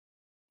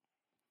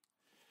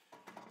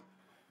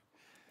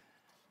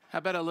How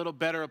about a little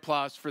better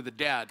applause for the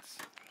dads?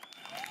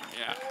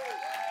 Yeah.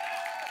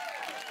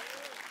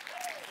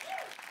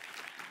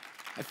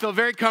 I feel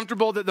very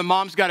comfortable that the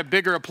moms got a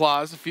bigger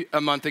applause a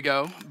month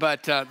ago,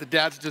 but the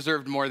dads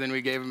deserved more than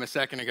we gave them a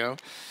second ago.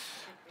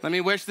 Let me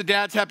wish the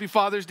dads happy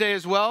Father's Day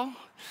as well.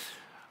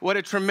 What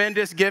a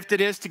tremendous gift it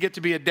is to get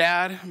to be a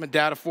dad. I'm a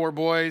dad of 4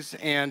 boys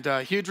and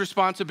huge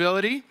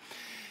responsibility.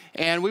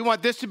 And we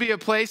want this to be a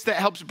place that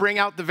helps bring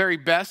out the very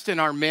best in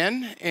our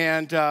men.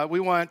 And we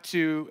want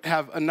to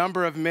have a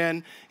number of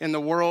men in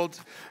the world.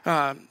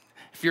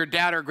 If you're a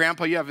dad or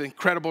grandpa, you have an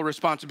incredible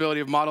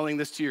responsibility of modeling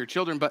this to your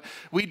children. But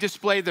we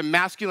display the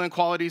masculine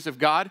qualities of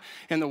God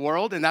in the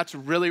world. And that's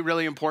really,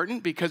 really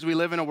important because we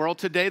live in a world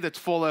today that's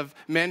full of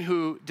men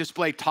who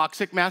display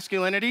toxic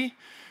masculinity.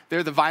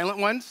 They're the violent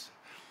ones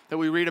that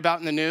we read about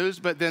in the news,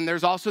 but then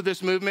there's also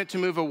this movement to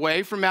move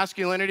away from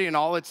masculinity and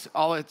all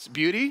its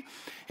beauty.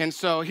 And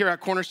so here at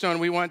Cornerstone,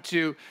 we want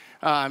to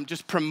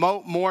just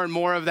promote more and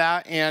more of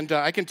that. And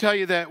I can tell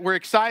you that we're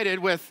excited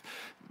with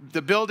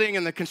the building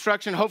and the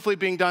construction hopefully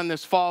being done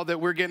this fall,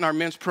 that we're getting our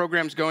men's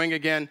programs going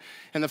again.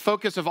 And the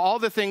focus of all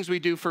the things we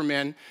do for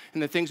men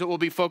and the things that we'll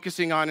be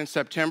focusing on in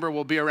September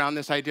will be around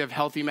this idea of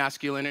healthy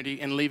masculinity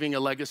and leaving a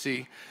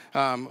legacy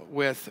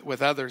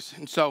with others.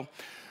 And so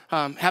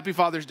happy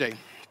Father's Day.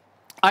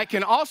 I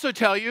can also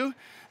tell you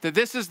that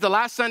this is the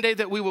last Sunday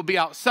that we will be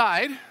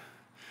outside.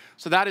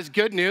 So that is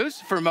good news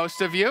for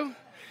most of you.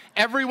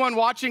 Everyone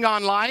watching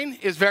online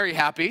is very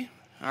happy,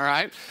 all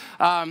right?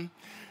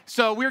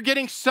 So we're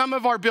getting some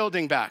of our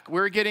building back.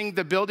 We're getting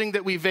the building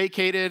that we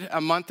vacated a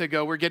month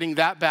ago. We're getting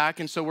that back.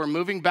 And so we're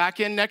moving back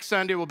in next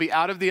Sunday. We'll be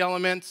out of the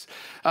elements.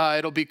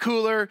 It'll be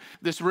cooler.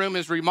 This room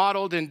is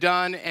remodeled and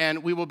done,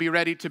 and we will be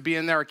ready to be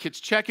in there. Our kids'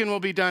 check-in will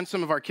be done.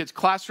 Some of our kids'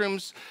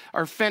 classrooms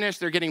are finished.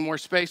 They're getting more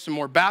space and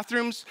more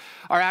bathrooms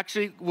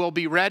will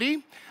be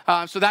ready.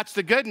 So that's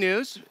the good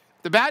news.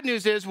 The bad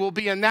news is we'll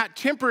be in that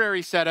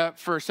temporary setup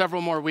for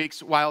several more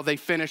weeks while they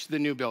finish the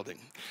new building.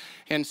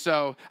 And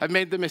so I've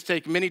made the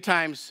mistake many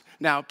times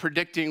now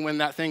predicting when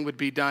that thing would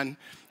be done,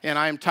 and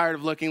I am tired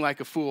of looking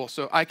like a fool.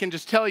 So I can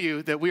just tell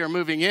you that we are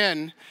moving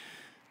in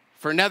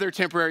for another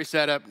temporary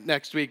setup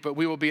next week, but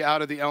we will be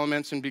out of the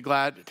elements and be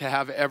glad to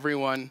have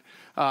everyone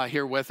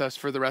here with us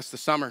for the rest of the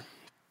summer.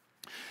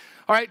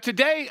 All right,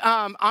 today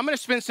I'm going to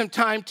spend some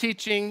time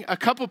teaching a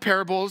couple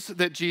parables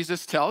that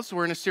Jesus tells.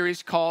 We're in a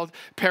series called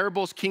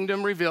Parables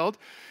Kingdom Revealed.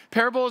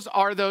 Parables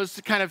are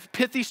those kind of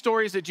pithy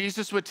stories that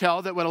Jesus would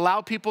tell that would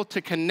allow people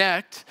to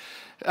connect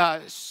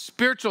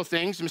spiritual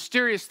things,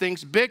 mysterious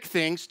things, big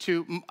things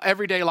to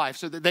everyday life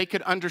so that they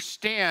could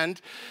understand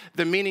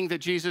the meaning that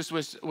Jesus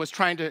was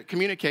trying to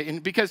communicate.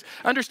 And because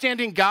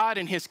understanding God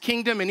and his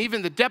kingdom and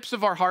even the depths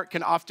of our heart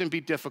can often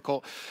be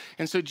difficult.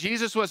 And so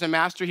Jesus was a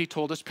master. He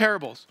told us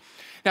parables.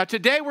 Now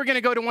today we're going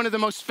to go to one of the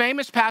most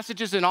famous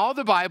passages in all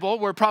the Bible,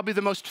 where probably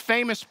the most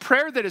famous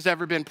prayer that has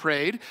ever been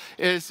prayed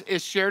is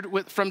shared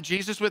from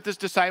Jesus with his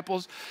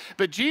disciples.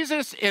 But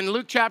Jesus in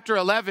Luke chapter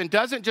 11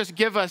 doesn't just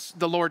give us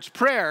the Lord's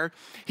Prayer.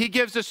 He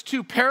gives us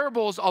 2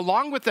 parables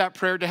along with that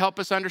prayer to help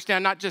us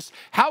understand not just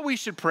how we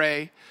should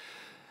pray,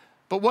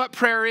 but what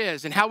prayer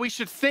is and how we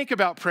should think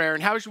about prayer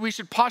and how we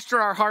should posture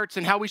our hearts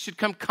and how we should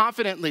come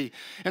confidently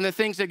in the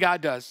things that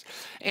God does.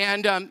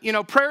 And,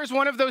 prayer is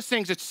one of those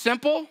things. It's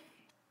simple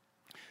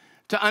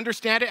to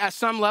understand it at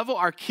some level.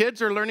 Our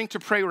kids are learning to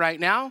pray right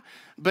now,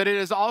 but it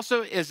is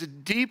also as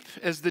deep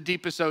as the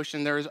deepest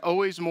ocean. There is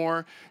always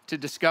more to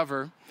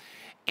discover.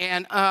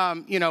 And,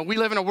 we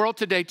live in a world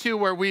today, too,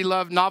 where we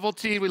love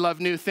novelty, we love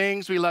new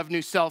things, we love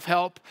new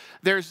self-help.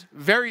 There's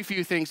very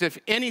few things, if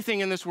anything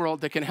in this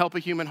world, that can help a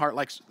human heart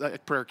like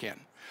prayer can.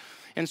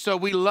 And so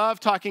we love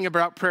talking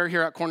about prayer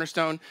here at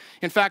Cornerstone.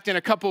 In fact, in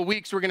a couple of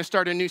weeks, we're going to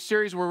start a new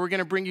series where we're going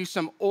to bring you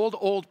some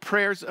old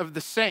prayers of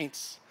the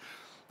saints,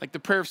 like the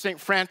prayer of St.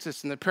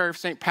 Francis and the prayer of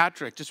St.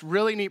 Patrick, just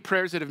really neat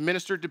prayers that have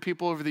ministered to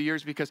people over the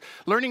years, because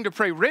learning to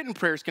pray written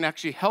prayers can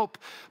actually help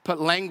put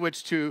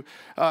language to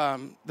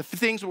the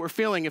things that we're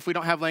feeling if we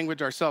don't have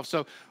language ourselves.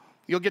 So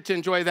you'll get to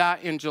enjoy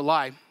that in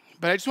July.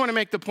 But I just want to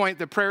make the point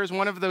that prayer is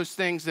one of those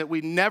things that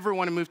we never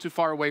want to move too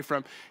far away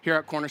from here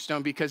at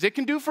Cornerstone, because it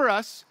can do for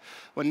us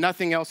what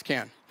nothing else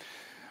can.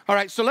 All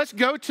right, so let's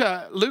go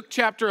to Luke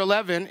chapter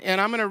 11,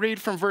 and I'm going to read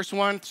from verse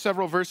 1,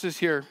 several verses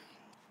here.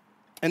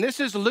 And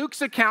this is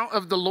Luke's account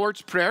of the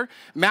Lord's Prayer.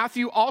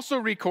 Matthew also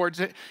records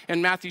it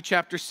in Matthew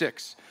chapter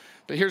 6.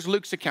 But here's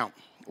Luke's account.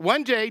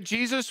 One day,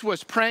 Jesus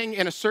was praying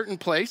in a certain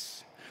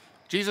place.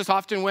 Jesus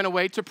often went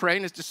away to pray,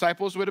 and his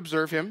disciples would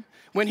observe him.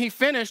 When he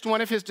finished,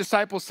 one of his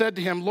disciples said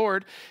to him,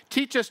 "Lord,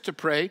 teach us to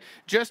pray,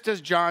 just as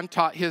John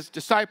taught his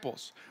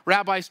disciples."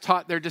 Rabbis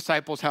taught their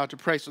disciples how to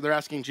pray, so they're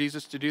asking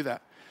Jesus to do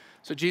that.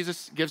 So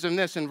Jesus gives them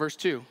this in verse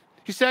 2.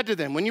 He said to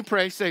them, "When you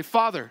pray, say,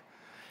 'Father,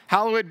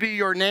 hallowed be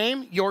your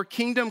name, your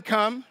kingdom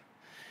come.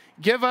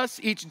 Give us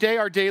each day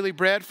our daily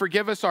bread.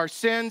 Forgive us our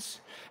sins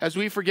as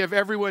we forgive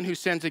everyone who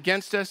sins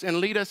against us, and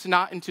lead us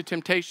not into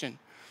temptation.'"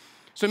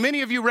 So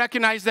many of you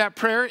recognize that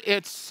prayer.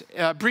 It's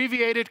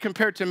abbreviated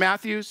compared to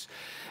Matthew's.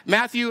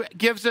 Matthew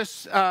gives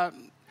us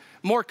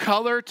more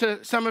color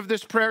to some of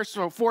this prayer.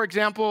 So for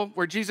example,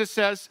 where Jesus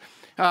says,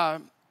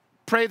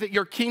 pray that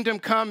your kingdom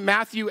come,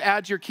 Matthew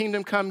adds your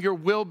kingdom come, your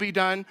will be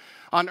done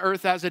on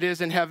earth as it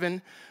is in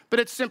heaven. But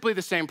it's simply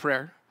the same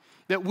prayer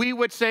that we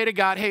would say to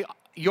God, hey,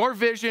 your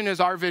vision is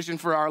our vision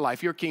for our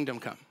life. Your kingdom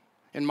come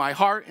in my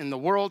heart, in the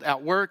world,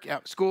 at work,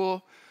 at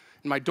school,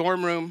 in my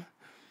dorm room.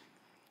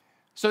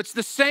 So it's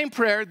the same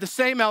prayer, the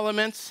same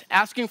elements,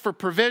 asking for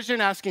provision,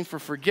 asking for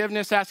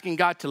forgiveness, asking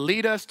God to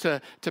lead us,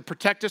 to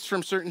protect us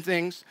from certain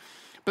things.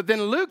 But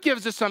then Luke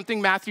gives us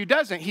something Matthew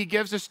doesn't. He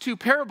gives us two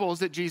parables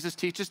that Jesus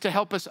teaches to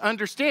help us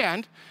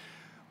understand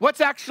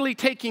what's actually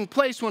taking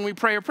place when we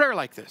pray a prayer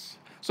like this.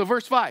 So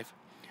verse 5.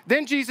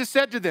 Then Jesus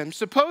said to them,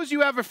 suppose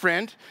you have a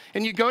friend,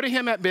 and you go to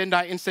him at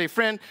midnight and say,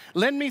 friend,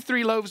 lend me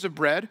 3 loaves of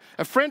bread.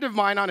 A friend of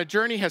mine on a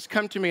journey has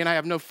come to me, and I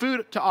have no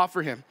food to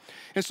offer him.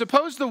 And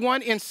suppose the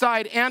one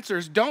inside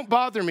answers, don't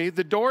bother me.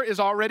 The door is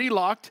already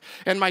locked,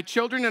 and my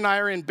children and I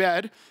are in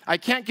bed. I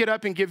can't get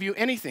up and give you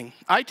anything.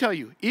 I tell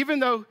you, even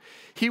though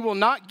he will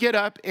not get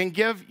up and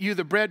give you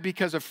the bread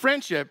because of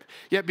friendship,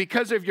 yet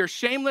because of your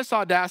shameless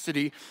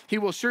audacity, he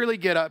will surely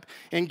get up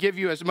and give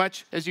you as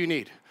much as you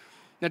need.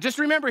 Now, just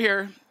remember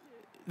here,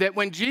 that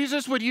when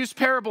Jesus would use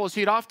parables,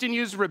 he'd often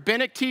use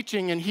rabbinic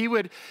teaching, and he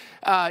would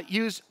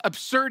use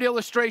absurd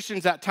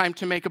illustrations at time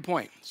to make a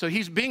point. So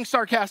he's being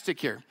sarcastic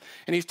here,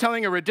 and he's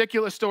telling a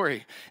ridiculous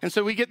story. And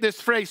so we get this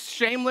phrase,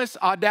 shameless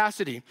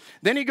audacity.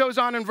 Then he goes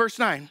on in verse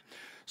 9.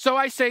 So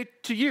I say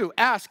to you,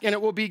 ask, and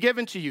it will be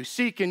given to you.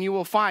 Seek, and you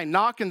will find.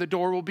 Knock, and the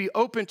door will be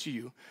open to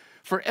you.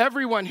 For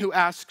everyone who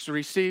asks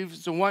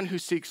receives, the one who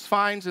seeks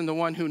finds, and the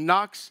one who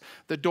knocks,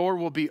 the door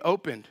will be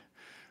opened.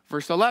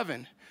 Verse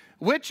 11.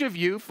 Which of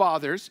you,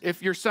 fathers,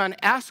 if your son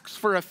asks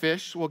for a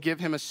fish, will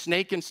give him a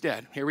snake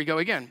instead? Here we go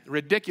again.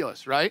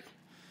 Ridiculous, right?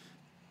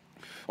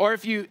 Or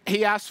if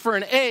he asks for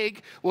an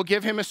egg, will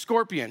give him a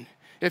scorpion.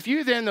 If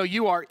you then, though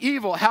you are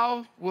evil,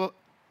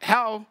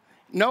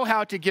 know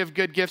how to give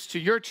good gifts to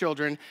your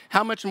children,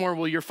 how much more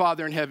will your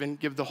Father in heaven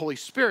give the Holy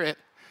Spirit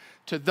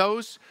to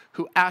those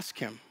who ask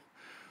him?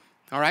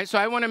 All right, so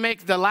I want to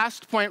make the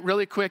last point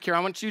really quick here. I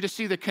want you to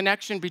see the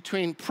connection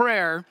between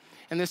prayer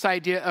and this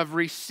idea of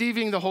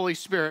receiving the Holy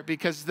Spirit,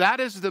 because that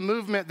is the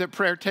movement that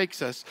prayer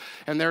takes us.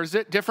 And there's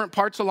different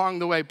parts along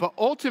the way, but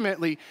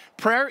ultimately,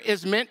 prayer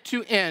is meant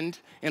to end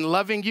in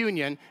loving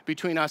union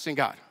between us and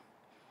God.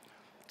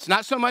 It's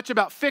not so much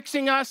about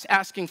fixing us,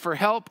 asking for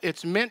help.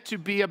 It's meant to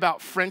be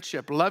about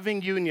friendship,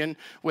 loving union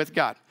with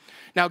God.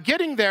 Now,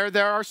 getting there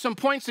are some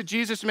points that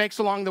Jesus makes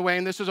along the way,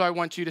 and this is what I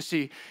want you to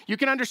see. You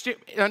can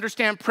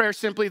understand prayer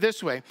simply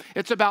this way.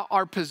 It's about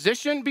our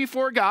position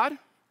before God,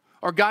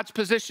 or God's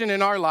position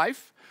in our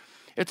life.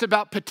 It's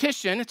about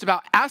petition. It's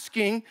about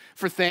asking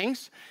for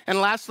things.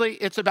 And lastly,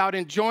 it's about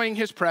enjoying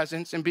his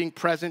presence and being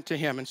present to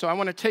him. And so I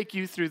want to take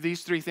you through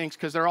these 3 things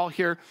because they're all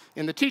here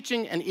in the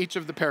teaching and each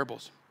of the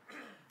parables.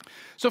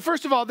 So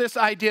first of all, this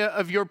idea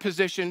of your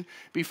position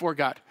before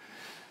God.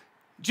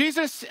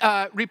 Jesus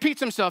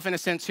repeats himself in a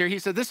sense here. He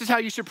said, this is how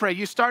you should pray.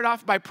 You start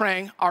off by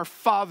praying, our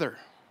Father.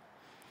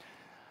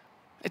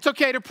 It's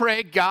okay to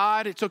pray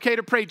God, it's okay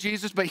to pray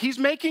Jesus, but he's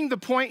making the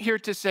point here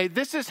to say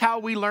this is how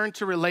we learn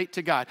to relate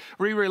to God.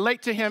 We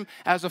relate to him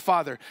as a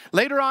father.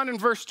 Later on in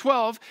verse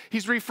 12,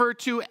 he's referred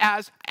to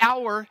as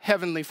our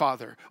heavenly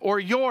Father or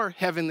your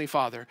heavenly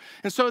Father.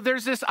 And so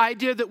there's this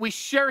idea that we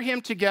share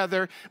him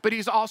together, but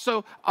he's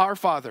also our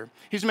Father.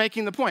 He's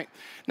making the point.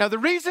 Now, the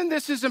reason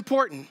this is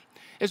important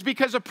is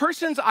because a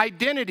person's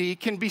identity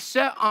can be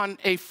set on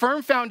a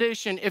firm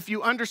foundation if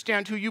you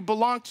understand who you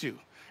belong to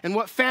and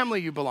what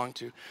family you belong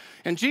to.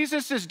 And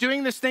Jesus is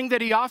doing this thing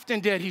that he often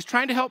did. He's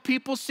trying to help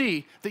people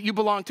see that you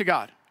belong to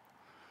God.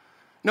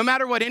 No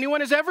matter what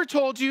anyone has ever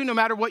told you, no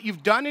matter what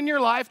you've done in your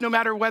life, no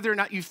matter whether or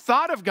not you've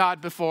thought of God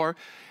before,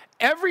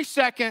 every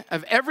second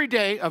of every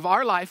day of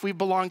our life, we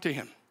belong to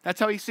him.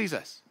 That's how he sees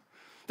us.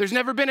 There's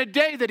never been a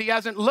day that he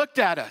hasn't looked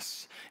at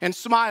us and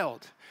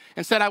smiled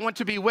and said, I want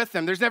to be with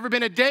them. There's never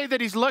been a day that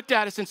he's looked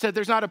at us and said,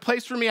 there's not a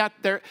place for me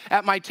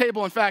at my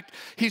table. In fact,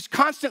 he's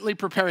constantly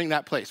preparing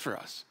that place for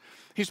us.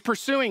 He's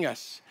pursuing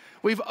us.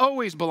 We've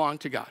always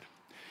belonged to God.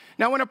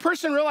 Now, when a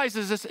person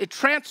realizes this, it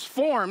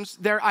transforms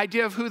their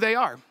idea of who they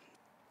are.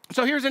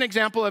 So here's an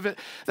example of it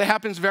that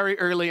happens very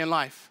early in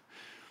life.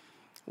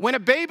 When a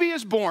baby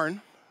is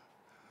born,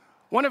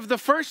 one of the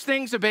first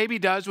things a baby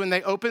does when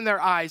they open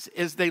their eyes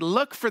is they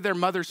look for their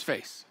mother's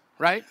face,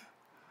 right?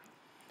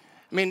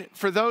 I mean,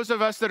 for those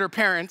of us that are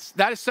parents,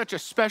 that is such a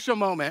special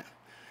moment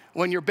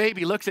when your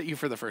baby looks at you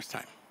for the first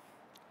time.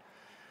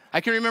 I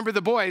can remember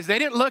the boys, they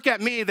didn't look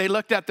at me, they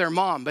looked at their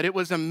mom, but it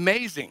was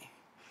amazing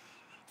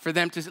for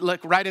them to look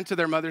right into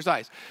their mother's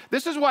eyes.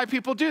 This is why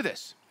people do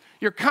this.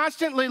 You're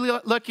constantly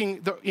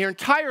looking your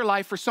entire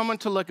life for someone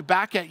to look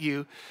back at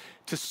you,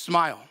 to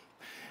smile.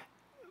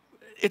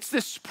 It's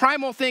this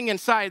primal thing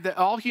inside that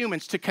all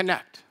humans to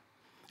connect.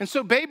 And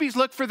so babies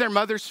look for their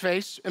mother's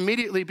face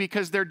immediately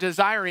because they're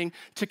desiring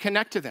to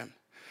connect to them.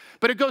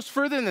 But it goes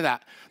further than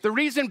that. The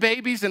reason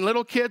babies and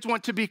little kids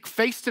want to be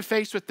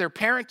face-to-face with their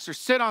parents or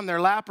sit on their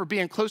lap or be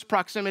in close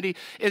proximity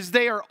is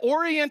they are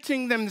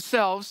orienting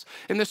themselves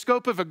in the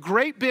scope of a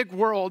great big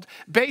world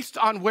based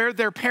on where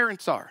their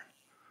parents are.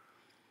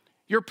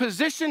 Your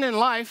position in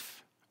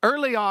life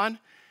early on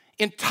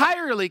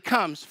entirely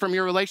comes from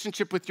your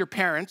relationship with your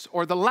parents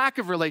or the lack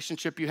of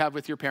relationship you have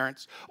with your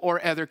parents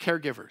or other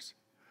caregivers.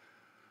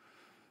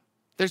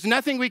 There's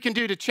nothing we can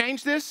do to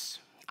change this.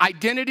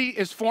 Identity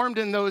is formed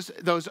in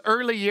those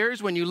early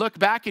years when you look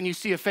back and you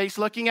see a face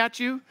looking at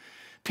you.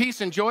 Peace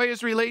and joy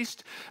is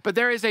released. But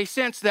there is a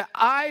sense that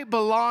I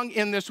belong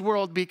in this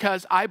world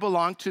because I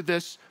belong to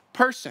this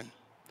person.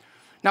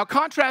 Now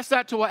contrast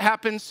that to what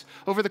happens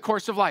over the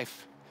course of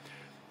life.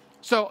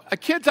 So a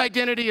kid's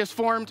identity is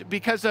formed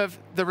because of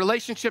the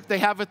relationship they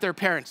have with their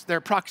parents,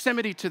 their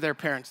proximity to their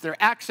parents, their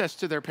access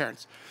to their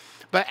parents.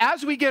 But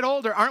as we get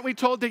older, aren't we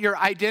told that your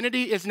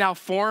identity is now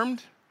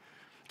formed?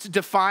 It's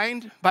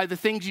defined by the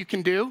things you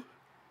can do,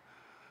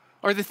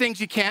 or the things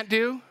you can't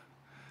do,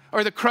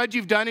 or the crud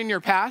you've done in your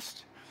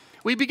past.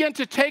 We begin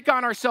to take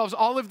on ourselves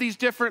all of these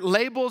different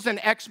labels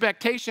and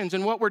expectations.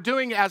 And what we're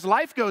doing as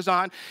life goes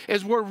on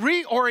is we're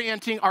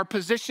reorienting our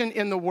position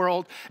in the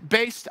world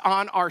based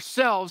on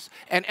ourselves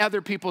and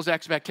other people's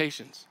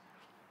expectations.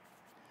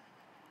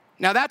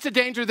 Now that's a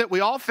danger that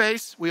we all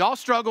face. We all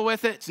struggle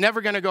with it. It's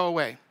never going to go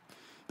away.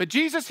 But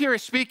Jesus here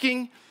is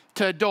speaking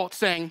to adults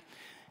saying,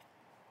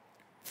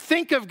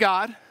 think of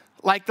God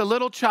like the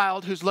little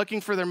child who's looking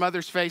for their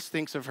mother's face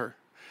thinks of her.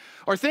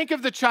 Or think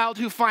of the child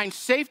who finds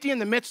safety in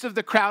the midst of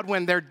the crowd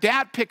when their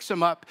dad picks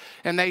them up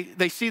and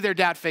they see their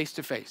dad face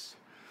to face.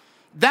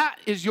 That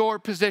is your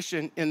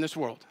position in this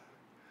world.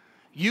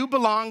 You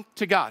belong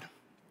to God,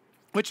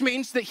 which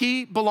means that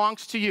he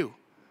belongs to you.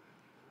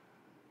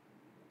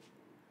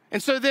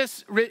 And so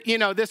this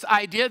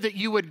idea that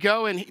you would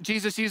go, and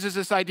Jesus uses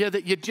this idea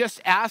that you just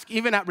ask,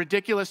 even at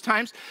ridiculous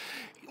times.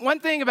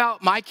 One thing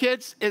about my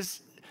kids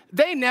is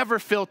they never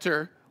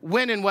filter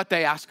when and what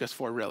they ask us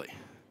for, really.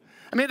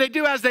 I mean, they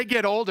do as they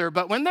get older,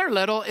 but when they're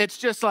little, it's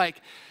just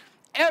like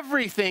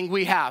everything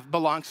we have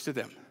belongs to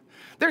them.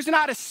 There's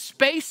not a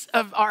space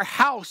of our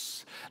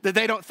house that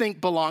they don't think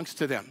belongs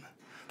to them.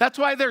 That's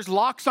why there's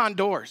locks on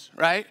doors,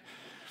 right?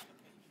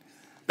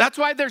 That's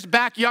why there's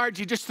backyards.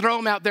 You just throw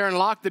them out there and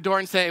lock the door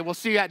and say, we'll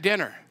see you at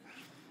dinner.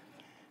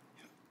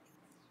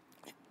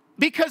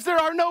 Because there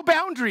are no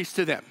boundaries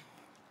to them.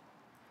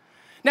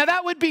 Now,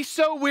 that would be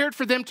so weird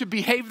for them to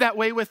behave that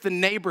way with the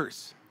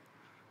neighbors,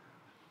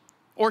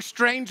 or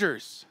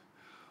strangers,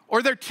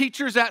 or their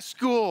teachers at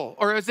school,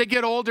 or as they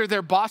get older,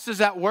 their bosses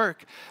at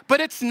work.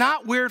 But it's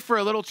not weird for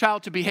a little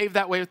child to behave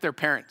that way with their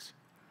parents.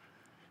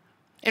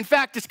 In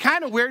fact, it's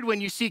kind of weird when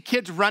you see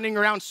kids running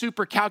around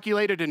super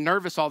calculated and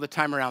nervous all the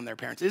time around their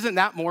parents. Isn't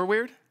that more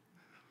weird?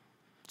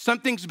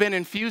 Something's been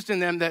infused in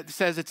them that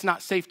says it's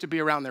not safe to be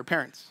around their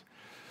parents.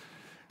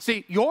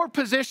 See, your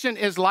position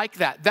is like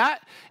that.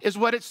 That is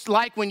what it's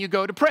like when you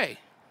go to pray.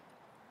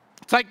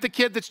 It's like the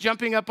kid that's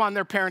jumping up on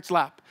their parents'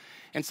 lap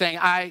and saying,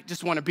 I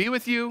just want to be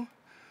with you.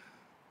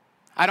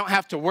 I don't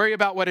have to worry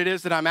about what it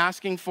is that I'm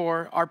asking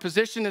for. Our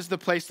position is the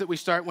place that we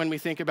start when we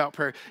think about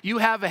prayer. You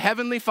have a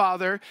heavenly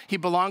Father. He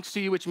belongs to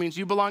you, which means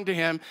you belong to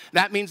him.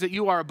 That means that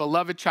you are a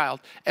beloved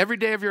child. Every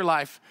day of your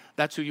life,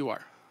 that's who you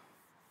are.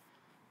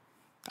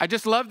 I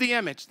just love the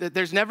image that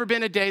there's never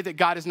been a day that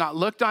God has not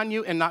looked on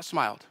you and not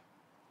smiled.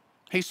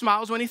 He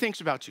smiles when he thinks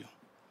about you.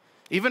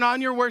 Even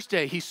on your worst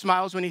day, he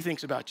smiles when he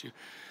thinks about you.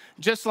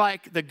 Just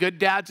like the good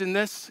dads in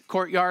this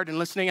courtyard and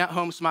listening at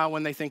home smile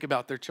when they think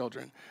about their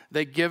children.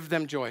 They give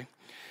them joy.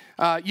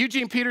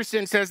 Eugene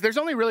Peterson says there's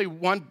only really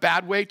one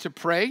bad way to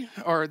pray,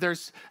 or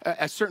there's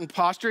a certain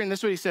posture, and this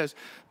is what he says.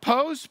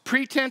 Pose,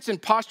 pretense,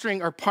 and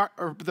posturing are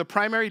the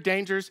primary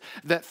dangers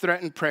that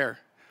threaten prayer.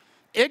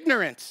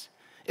 Ignorance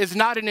is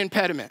not an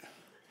impediment,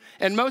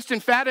 and most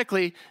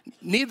emphatically,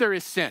 neither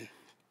is sin.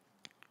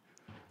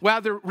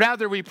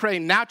 Rather we pray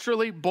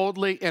naturally,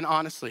 boldly, and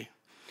honestly.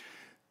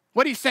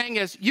 What he's saying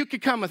is you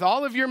could come with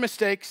all of your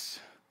mistakes.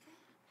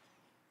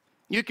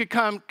 You could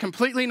come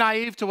completely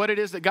naive to what it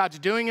is that God's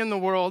doing in the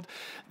world.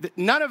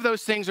 None of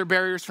those things are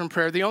barriers from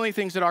prayer. The only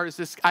things that are is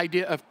this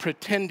idea of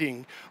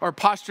pretending or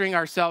posturing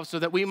ourselves so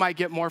that we might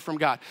get more from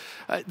God.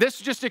 This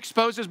just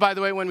exposes, by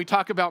the way, when we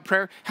talk about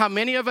prayer, how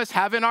many of us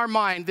have in our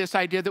mind this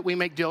idea that we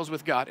make deals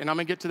with God. And I'm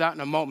going to get to that in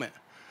a moment.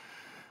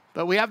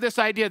 But we have this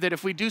idea that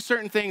if we do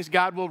certain things,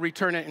 God will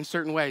return it in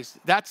certain ways.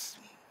 That's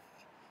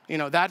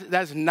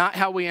not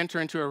how we enter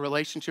into a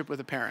relationship with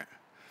a parent.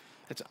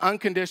 It's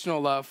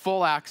unconditional love,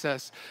 full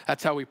access.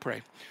 That's how we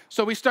pray.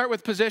 So we start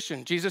with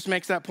position. Jesus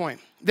makes that point.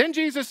 Then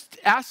Jesus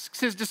asks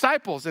his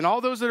disciples and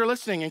all those that are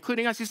listening,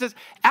 including us, he says,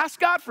 ask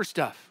God for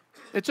stuff.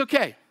 It's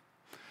okay.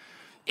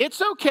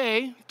 It's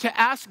okay to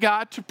ask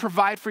God to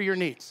provide for your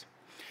needs.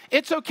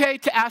 It's okay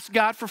to ask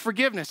God for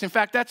forgiveness. In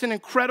fact, that's an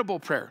incredible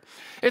prayer.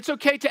 It's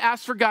okay to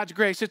ask for God's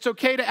grace. It's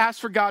okay to ask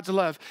for God's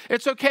love.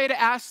 It's okay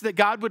to ask that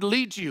God would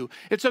lead you.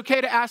 It's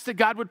okay to ask that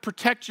God would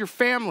protect your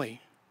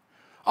family.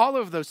 All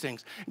of those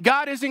things.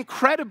 God is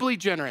incredibly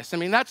generous. I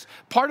mean, that's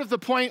part of the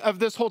point of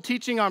this whole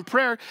teaching on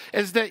prayer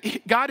is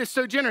that God is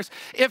so generous.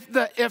 If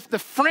the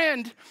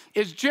friend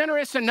is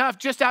generous enough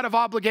just out of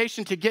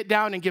obligation to get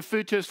down and give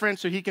food to his friend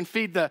so he can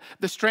feed the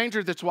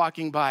stranger that's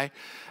walking by,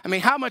 I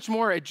mean, how much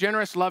more a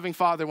generous, loving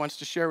Father wants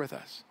to share with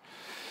us?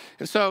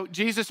 And so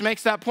Jesus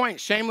makes that point,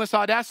 shameless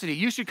audacity.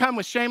 You should come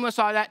with shameless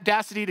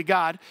audacity to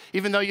God,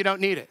 even though you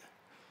don't need it.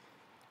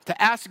 To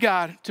ask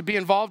God to be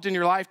involved in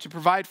your life to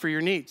provide for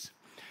your needs.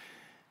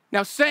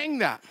 Now, saying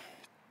that,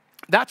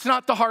 that's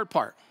not the hard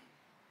part.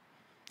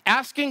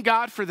 Asking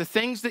God for the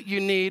things that you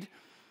need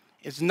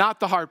is not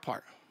the hard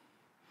part.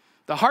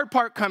 The hard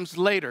part comes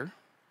later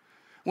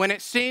when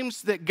it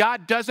seems that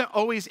God doesn't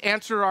always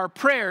answer our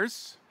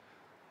prayers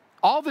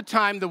all the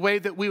time the way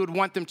that we would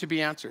want them to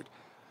be answered.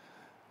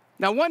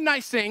 Now, one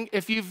nice thing,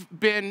 if you've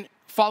been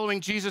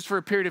following Jesus for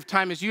a period of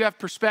time, is you have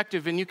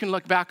perspective and you can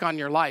look back on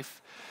your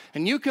life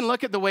and you can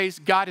look at the ways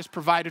God has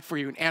provided for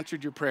you and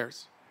answered your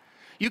prayers.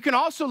 You can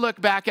also look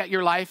back at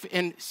your life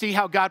and see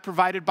how God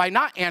provided by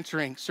not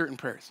answering certain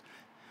prayers.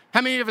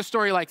 How many have a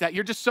story like that?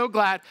 You're just so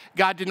glad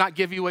God did not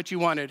give you what you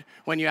wanted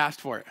when you asked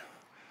for it.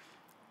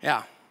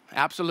 Yeah,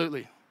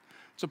 absolutely.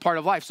 It's a part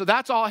of life. So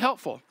that's all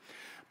helpful.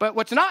 But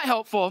what's not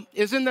helpful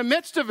is in the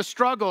midst of a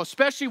struggle,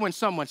 especially when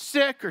someone's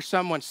sick or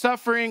someone's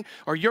suffering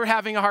or you're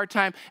having a hard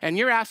time and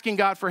you're asking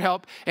God for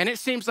help and it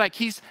seems like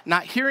he's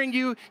not hearing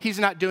you, he's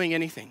not doing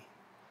anything.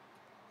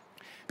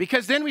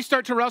 Because then we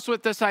start to wrestle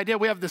with this idea.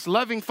 We have this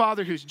loving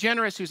Father who's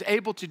generous, who's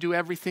able to do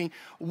everything.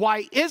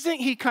 Why isn't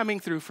he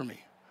coming through for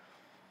me?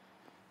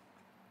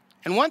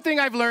 And one thing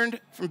I've learned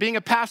from being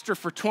a pastor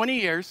for 20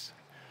 years,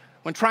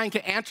 when trying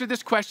to answer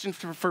this question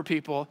for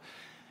people,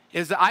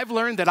 is that I've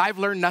learned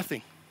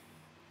nothing.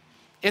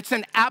 It's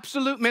an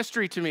absolute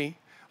mystery to me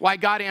why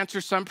God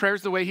answers some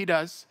prayers the way he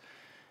does,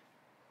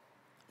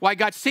 why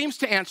God seems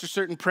to answer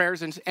certain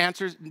prayers and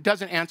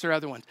doesn't answer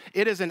other ones.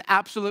 It is an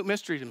absolute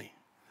mystery to me.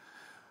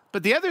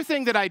 But the other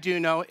thing that I do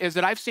know is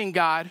that I've seen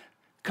God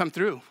come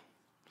through.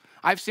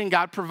 I've seen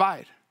God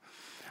provide.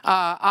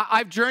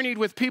 I've journeyed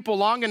with people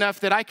long enough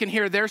that I can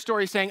hear their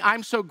story saying,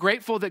 I'm so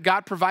grateful that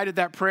God provided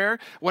that prayer,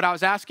 what I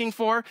was asking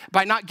for,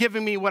 by not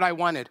giving me what I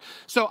wanted.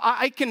 So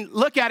I can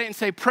look at it and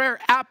say, prayer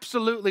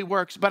absolutely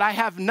works, but I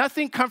have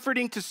nothing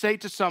comforting to say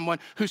to someone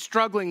who's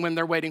struggling when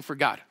they're waiting for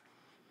God.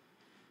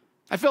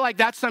 I feel like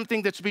that's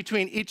something that's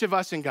between each of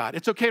us and God.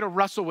 It's okay to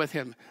wrestle with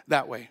him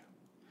that way.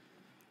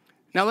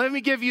 Now, let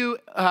me give you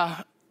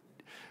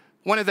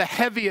one of the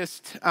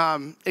heaviest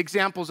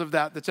examples of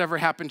that's ever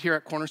happened here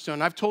at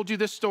Cornerstone. I've told you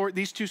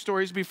these two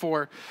stories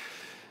before,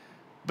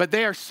 but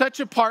they are such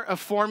a part of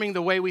forming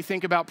the way we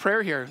think about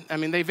prayer here. I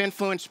mean, they've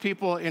influenced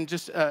people in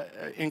just an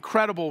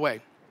incredible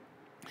way.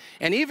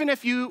 And even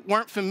if you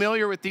weren't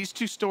familiar with these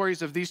two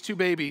stories of these two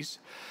babies,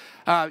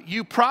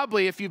 you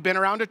probably, if you've been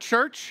around a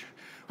church,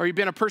 or you've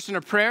been a person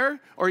of prayer,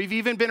 or you've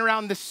even been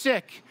around the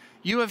sick,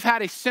 you have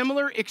had a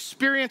similar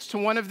experience to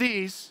one of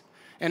these,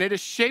 and it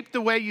has shaped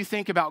the way you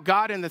think about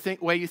God and the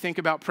way you think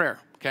about prayer,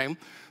 okay?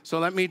 So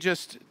let me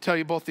just tell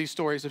you both these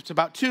stories. It's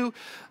about two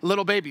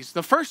little babies.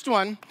 The first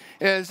one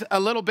is a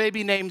little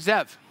baby named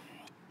Zev.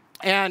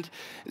 And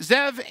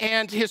Zev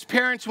and his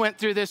parents went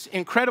through this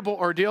incredible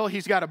ordeal.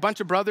 He's got a bunch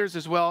of brothers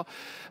as well.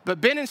 But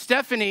Ben and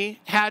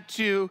Stephanie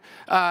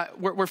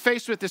were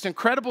faced with this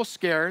incredible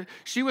scare.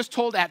 She was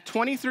told at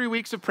 23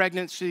 weeks of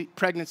pregnancy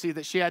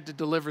that she had to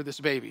deliver this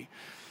baby.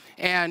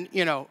 And,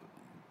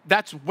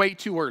 that's way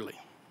too early.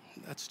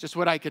 That's just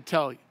what I could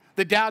tell you.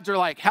 The dads are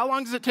like, how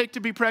long does it take to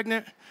be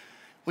pregnant?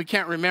 We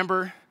can't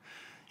remember.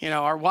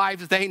 Our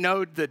wives, they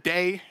know the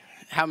day,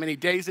 how many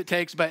days it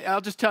takes, but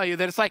I'll just tell you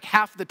that it's like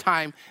half the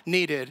time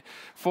needed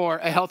for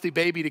a healthy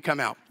baby to come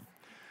out.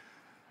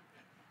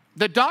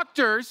 The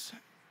doctors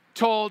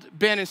told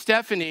Ben and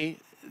Stephanie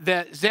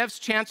that Zev's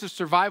chance of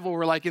survival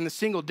were like in the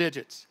single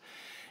digits.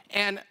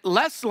 And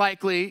less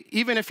likely,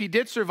 even if he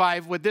did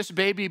survive, would this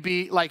baby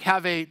be like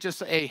have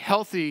just a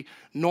healthy,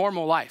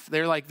 normal life.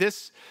 They're like,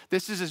 this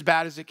is as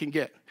bad as it can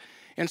get.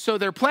 And so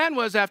their plan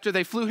was, after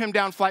they flew him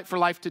down Flight for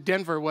Life to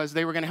Denver, was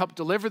they were going to help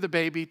deliver the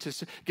baby,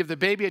 to give the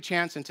baby a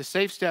chance and to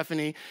save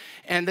Stephanie.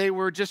 And they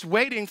were just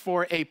waiting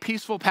for a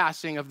peaceful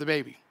passing of the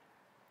baby.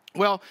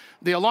 Well,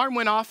 the alarm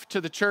went off to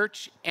the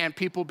church and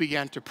people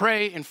began to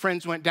pray, and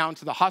friends went down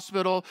to the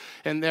hospital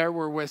and there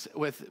were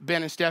with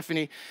Ben and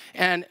Stephanie.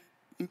 And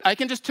I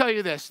can just tell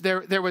you this,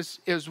 there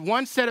was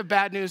one set of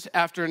bad news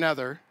after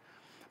another,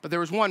 but there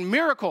was one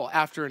miracle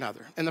after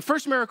another. And the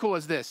first miracle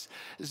was this.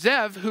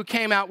 Zev, who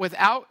came out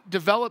without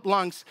developed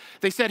lungs,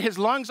 they said his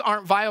lungs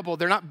aren't viable.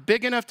 They're not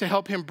big enough to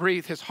help him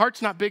breathe. His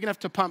heart's not big enough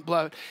to pump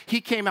blood.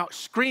 He came out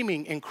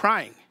screaming and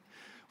crying,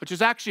 which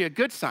is actually a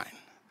good sign.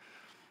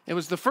 It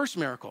was the first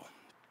miracle.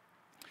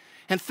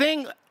 And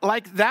thing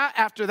like that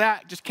after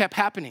that just kept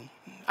happening.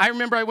 I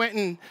remember I went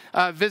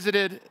and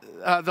visited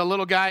the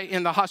little guy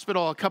in the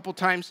hospital a couple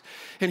times,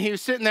 and he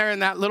was sitting there in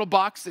that little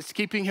box that's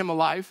keeping him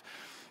alive.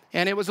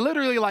 And it was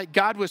literally like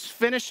God was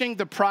finishing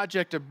the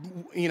project of,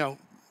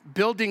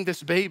 building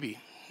this baby,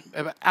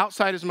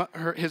 outside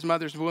his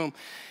mother's womb.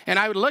 And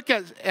I would look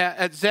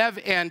at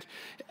Zev, and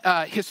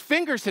his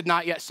fingers had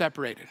not yet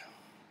separated.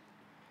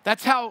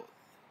 That's how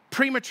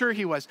premature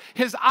he was.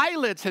 His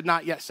eyelids had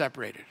not yet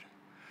separated.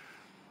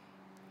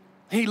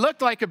 He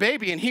looked like a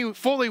baby, and he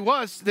fully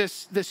was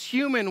this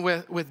human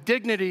with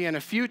dignity and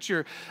a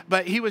future,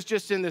 but he was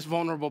just in this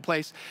vulnerable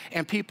place.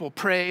 And people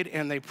prayed,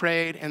 and they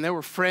prayed, and there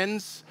were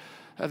friends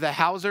of the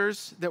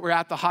Hausers that were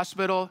at the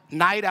hospital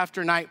night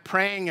after night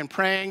praying, and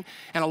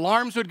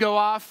alarms would go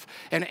off,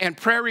 and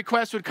prayer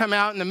requests would come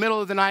out in the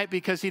middle of the night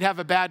because he'd have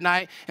a bad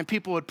night, and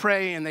people would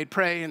pray, and they'd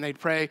pray, and they'd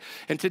pray.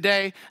 And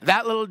today,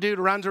 that little dude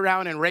runs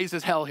around and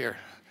raises hell here,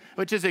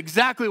 which is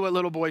exactly what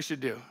little boys should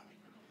do.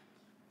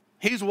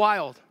 He's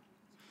wild.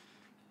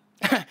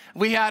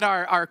 We had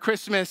our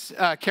Christmas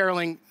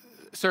caroling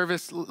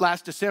service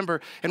last December,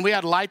 and we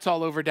had lights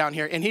all over down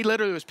here, and he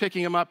literally was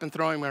picking them up and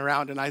throwing them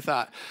around, and I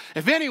thought,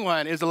 if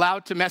anyone is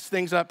allowed to mess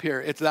things up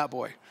here, it's that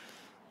boy.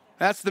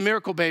 That's the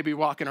miracle baby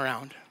walking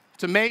around.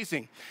 It's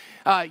amazing.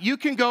 You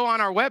can go on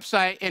our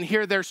website and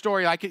hear their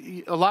story.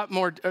 A lot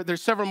more.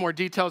 There's several more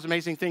details,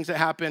 amazing things that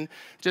happen.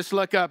 Just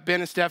look up Ben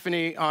and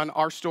Stephanie on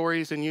our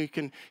stories, and you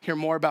can hear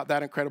more about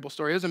that incredible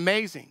story. It was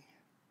amazing.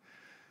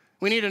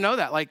 We need to know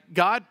that. Like,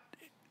 God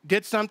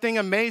did something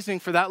amazing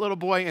for that little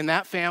boy and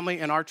that family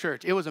in our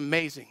church. It was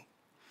amazing.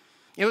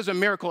 It was a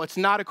miracle. It's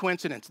not a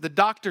coincidence. The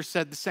doctor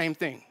said the same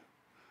thing.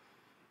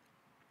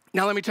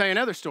 Now let me tell you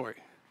another story.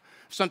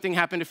 Something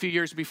happened a few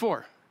years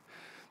before.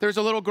 There's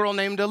a little girl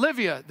named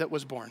Olivia that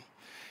was born.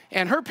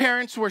 And her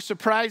parents were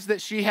surprised that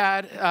she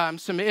had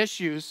some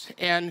issues.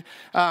 And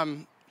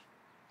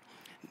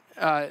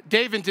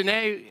Dave and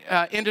Danae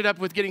ended up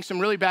with getting some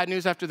really bad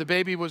news after the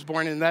baby was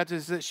born, and that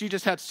is that she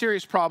just had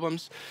serious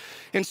problems.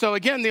 And so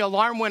again, the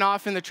alarm went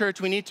off in the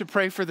church. We need to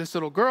pray for this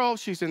little girl.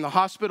 She's in the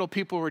hospital.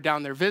 People were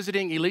down there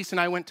visiting. Elise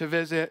and I went to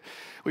visit.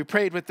 We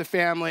prayed with the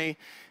family.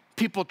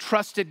 People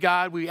trusted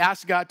God. We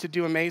asked God to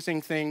do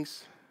amazing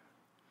things.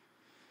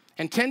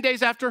 And 10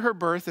 days after her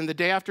birth, and the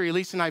day after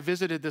Elise and I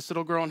visited this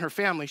little girl and her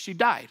family, she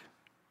died.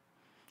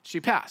 She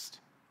passed.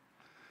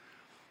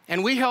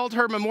 And we held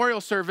her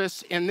memorial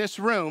service in this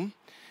room.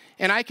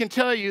 And I can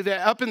tell you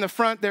that up in the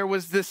front, there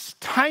was this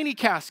tiny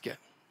casket.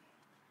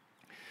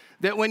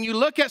 That when you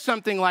look at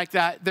something like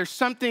that, there's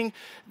something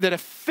that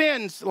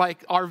offends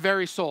like our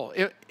very soul.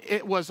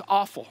 It was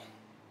awful.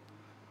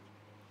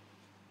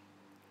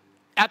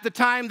 At the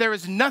time, there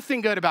was nothing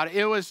good about it.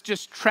 It was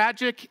just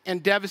tragic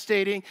and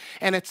devastating.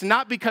 And it's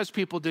not because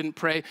people didn't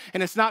pray.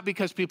 And it's not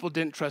because people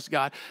didn't trust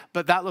God.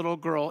 But that little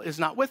girl is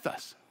not with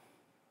us.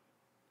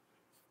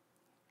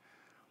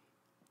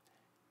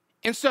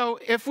 And so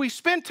if we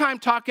spend time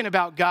talking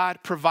about God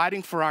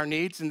providing for our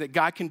needs and that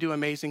God can do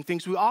amazing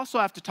things, we also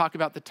have to talk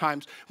about the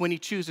times when he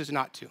chooses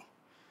not to.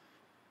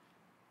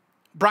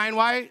 Brian,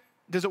 why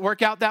does it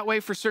work out that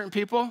way for certain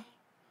people?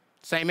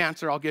 Same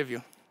answer I'll give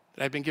you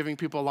that I've been giving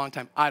people a long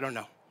time. I don't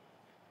know.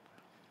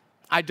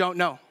 I don't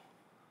know.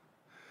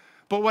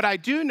 But what I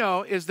do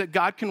know is that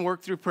God can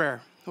work through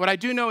prayer. What I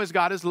do know is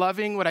God is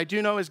loving. What I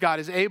do know is God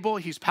is able.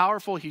 He's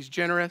powerful. He's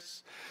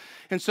generous.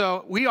 And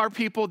so we are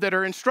people that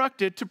are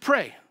instructed to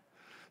pray.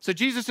 So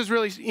Jesus is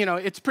really,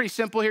 it's pretty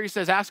simple here. He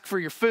says, ask for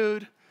your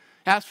food,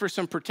 ask for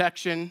some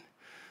protection.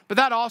 But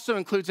that also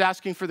includes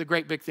asking for the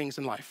great big things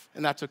in life,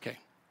 and that's okay.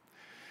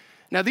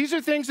 Now, these are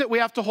things that we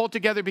have to hold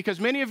together because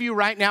many of you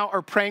right now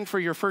are praying for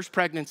your first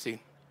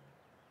pregnancy.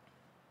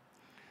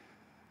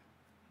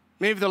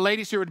 Many of the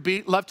ladies here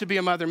would love to be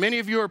a mother. Many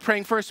of you are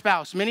praying for a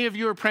spouse. Many of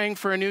you are praying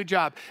for a new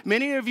job.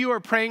 Many of you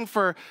are praying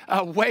for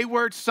a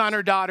wayward son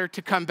or daughter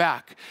to come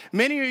back.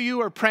 Many of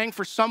you are praying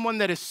for someone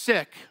that is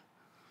sick.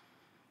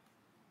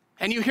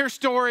 And you hear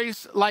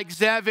stories like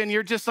Zev, and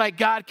you're just like,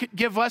 God,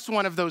 give us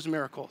one of those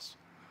miracles.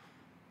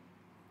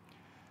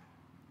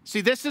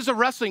 See, this is a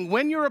wrestling.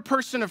 When you're a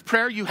person of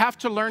prayer, you have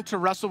to learn to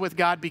wrestle with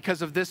God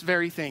because of this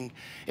very thing.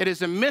 It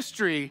is a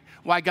mystery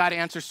why God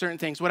answers certain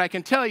things. What I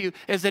can tell you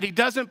is that he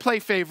doesn't play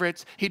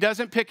favorites. He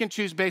doesn't pick and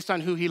choose based on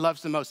who he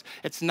loves the most.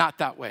 It's not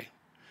that way.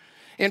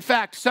 In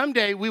fact,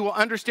 someday we will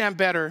understand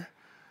better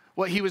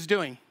what he was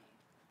doing.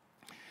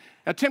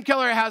 Now, Tim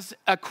Keller has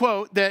a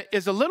quote that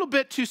is a little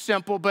bit too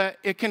simple, but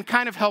it can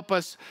kind of help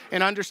us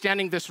in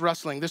understanding this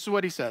wrestling. This is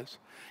what he says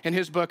in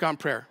his book on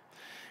prayer.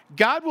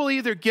 God will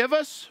either give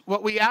us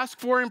what we ask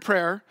for in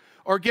prayer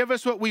or give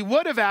us what we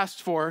would have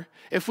asked for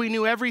if we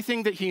knew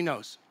everything that he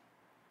knows.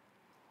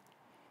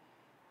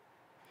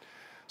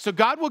 So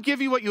God will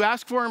give you what you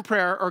ask for in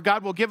prayer, or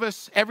God will give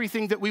us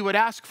everything that we would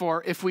ask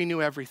for if we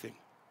knew everything.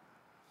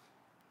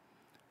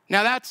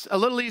 Now, that's a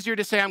little easier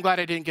to say, I'm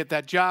glad I didn't get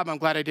that job. I'm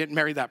glad I didn't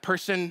marry that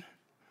person.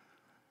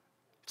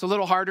 It's a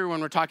little harder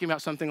when we're talking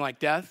about something like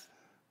death.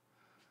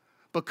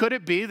 But could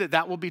it be that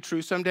that will be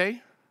true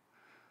someday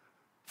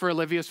for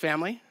Olivia's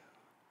family?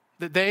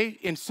 That they,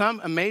 in some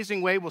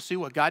amazing way, will see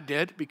what God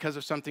did because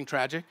of something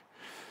tragic?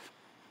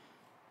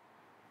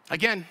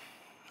 Again,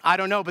 I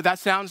don't know, but that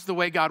sounds the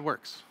way God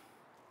works.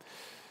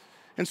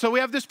 And so we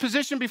have this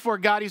position before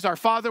God. He's our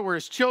Father. We're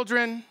his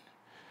children.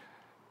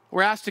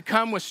 We're asked to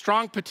come with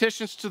strong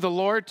petitions to the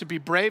Lord, to be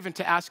brave and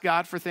to ask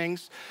God for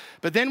things.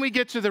 But then we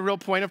get to the real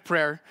point of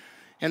prayer.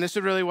 And this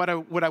is really what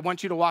I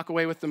want you to walk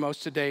away with the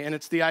most today. And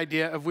it's the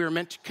idea of we are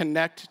meant to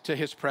connect to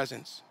his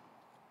presence.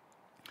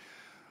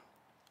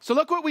 So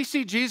look what we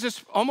see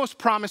Jesus almost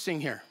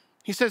promising here.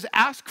 He says,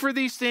 ask for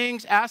these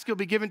things, ask, it'll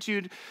be given to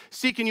you,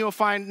 seek and you'll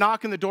find,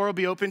 knock and the door will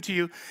be open to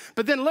you.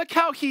 But then look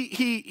how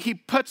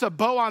he puts a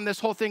bow on this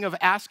whole thing of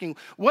asking.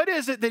 What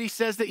is it that he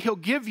says that he'll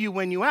give you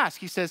when you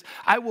ask? He says,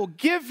 I will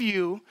give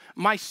you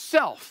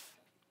myself.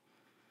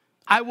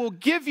 I will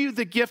give you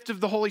the gift of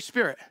the Holy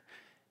Spirit.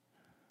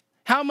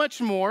 How much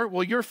more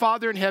will your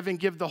Father in heaven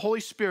give the Holy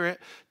Spirit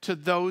to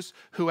those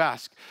who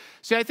ask?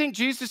 See, I think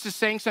Jesus is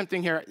saying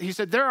something here. He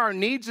said, there are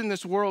needs in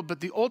this world, but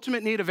the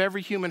ultimate need of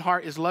every human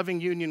heart is loving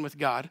union with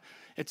God.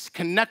 It's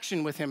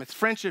connection with him. It's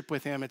friendship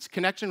with him. It's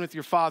connection with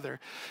your Father.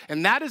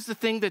 And that is the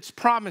thing that's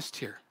promised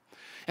here.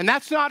 And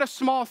that's not a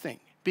small thing,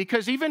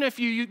 because even if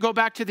you go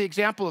back to the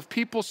example of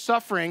people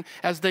suffering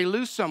as they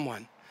lose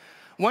someone,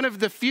 one of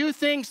the few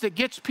things that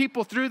gets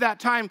people through that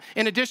time,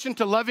 in addition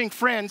to loving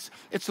friends,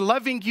 it's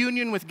loving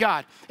union with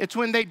God. It's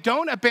when they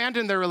don't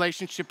abandon their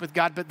relationship with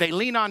God, but they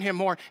lean on him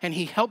more, and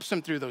he helps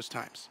them through those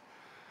times.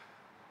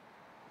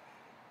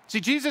 See,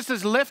 Jesus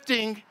is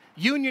lifting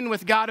union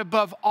with God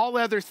above all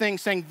other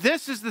things, saying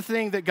this is the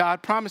thing that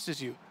God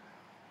promises you.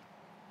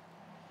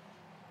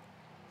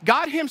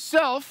 God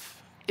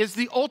himself is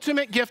the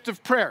ultimate gift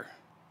of prayer.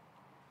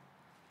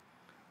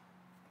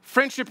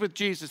 Friendship with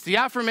Jesus, the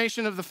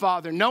affirmation of the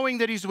Father, knowing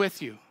that he's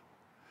with you,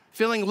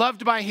 feeling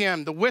loved by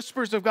him, the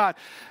whispers of God.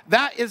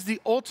 That is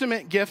the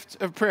ultimate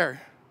gift of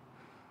prayer.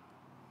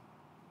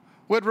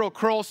 Woodrow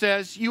Kroll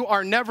says, you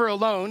are never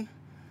alone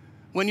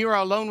when you are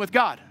alone with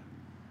God.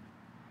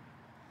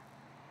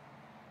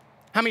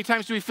 How many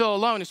times do we feel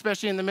alone,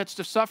 especially in the midst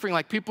of suffering,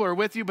 like people are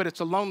with you, but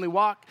it's a lonely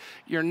walk?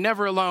 You're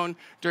never alone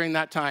during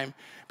that time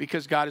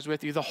because God is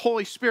with you. The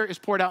Holy Spirit is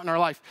poured out in our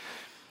life.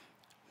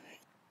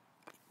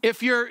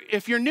 If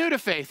you're new to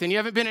faith and you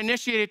haven't been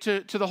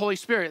initiated to the Holy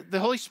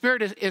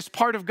Spirit is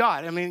part of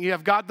God. I mean, you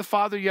have God the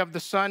Father, you have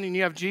the Son, and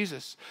you have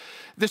Jesus.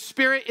 The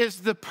Spirit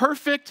is the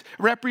perfect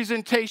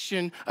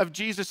representation of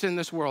Jesus in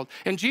this world.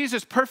 And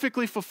Jesus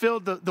perfectly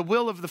fulfilled the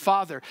will of the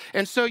Father.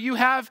 And so you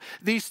have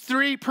these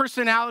three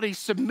personalities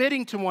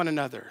submitting to one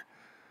another,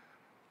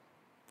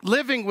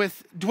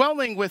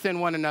 dwelling within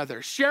one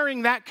another,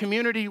 sharing that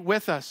community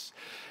with us.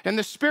 And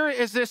the Spirit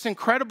is this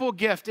incredible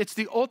gift. It's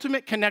the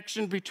ultimate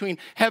connection between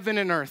heaven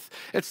and earth.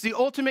 It's the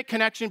ultimate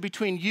connection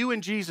between you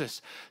and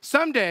Jesus.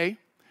 Someday,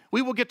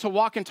 we will get to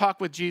walk and talk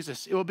with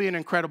Jesus. It will be an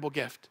incredible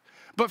gift.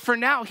 But for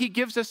now, he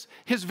gives us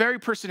his very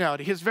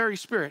personality, his very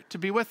Spirit to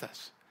be with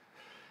us.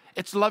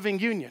 It's loving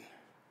union.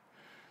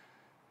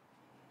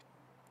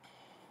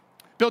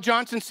 Bill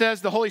Johnson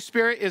says the Holy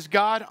Spirit is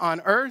God on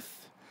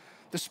earth.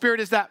 The Spirit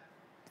is that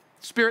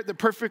Spirit that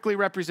perfectly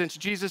represents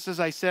Jesus, as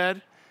I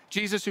said.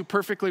 Jesus who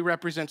perfectly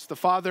represents the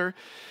Father.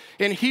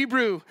 In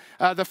Hebrew,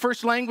 the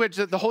first language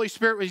that the Holy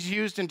Spirit was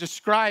used and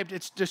described,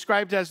 it's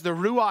described as the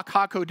Ruach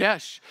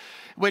HaKodesh,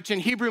 which in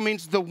Hebrew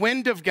means the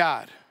wind of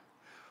God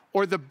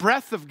or the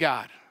breath of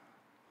God.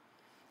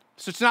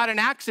 So it's not an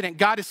accident.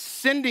 God is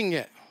sending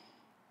it.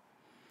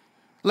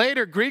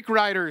 Later, Greek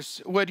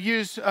writers would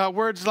use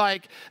words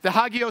like the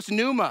Hagios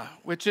Pneuma,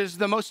 which is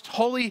the most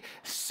holy,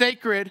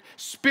 sacred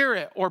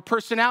spirit or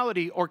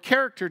personality or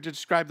character to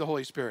describe the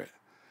Holy Spirit.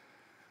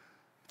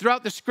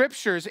 Throughout the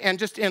scriptures and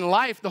just in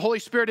life, the Holy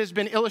Spirit has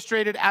been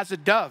illustrated as a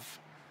dove.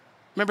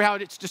 Remember how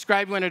it's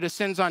described when it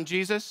ascends on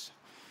Jesus?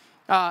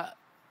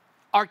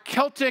 Our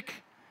Celtic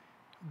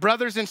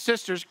brothers and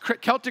sisters,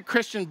 Celtic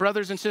Christian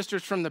brothers and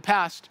sisters from the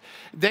past,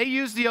 they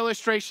use the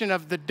illustration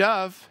of the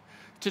dove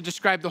to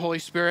describe the Holy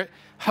Spirit,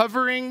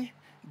 hovering,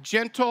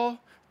 gentle,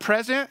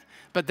 present,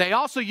 but they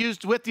also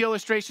used with the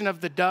illustration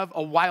of the dove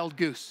a wild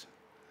goose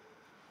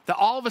that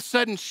all of a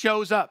sudden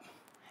shows up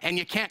and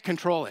you can't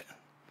control it.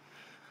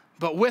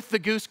 But with the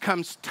goose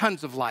comes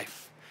tons of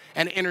life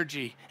and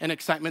energy and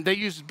excitement. They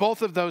used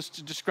both of those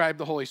to describe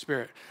the Holy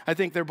Spirit. I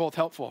think they're both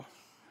helpful.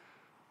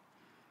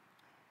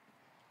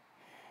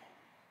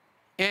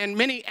 And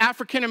many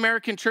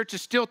African-American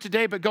churches still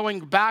today, but going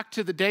back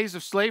to the days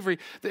of slavery,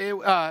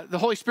 the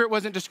Holy Spirit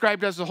wasn't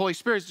described as the Holy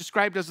Spirit, it's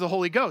described as the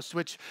Holy Ghost,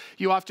 which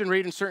you often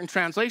read in certain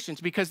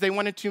translations because they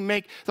wanted to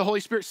make the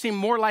Holy Spirit seem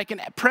more like a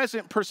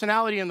present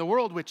personality in the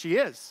world, which he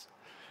is.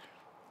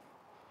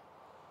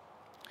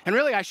 And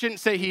really, I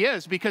shouldn't say he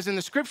is, because in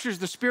the scriptures,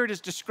 the Spirit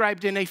is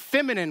described in a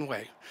feminine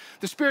way.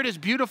 The Spirit is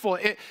beautiful.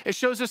 It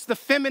shows us the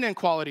feminine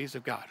qualities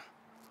of God.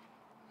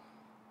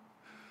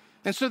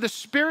 And so the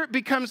Spirit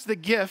becomes the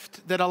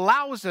gift that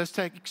allows us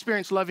to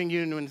experience loving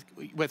union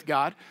with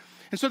God.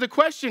 And so the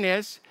question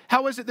is,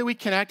 how is it that we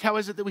connect? How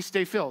is it that we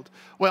stay filled?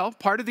 Well,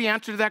 part of the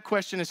answer to that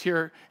question is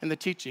here in the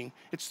teaching.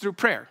 It's through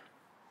prayer.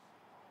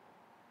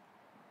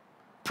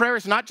 Prayer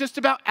is not just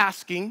about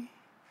asking.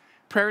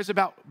 Prayer is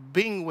about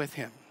being with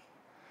him,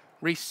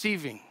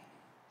 receiving.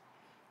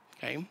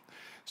 Okay?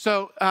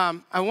 So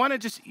I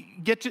want you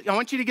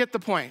to get the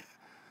point.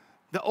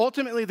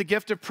 Ultimately, the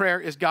gift of prayer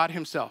is God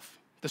himself,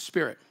 the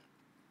Spirit.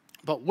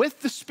 But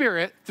with the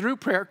Spirit, through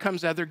prayer,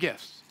 comes other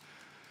gifts.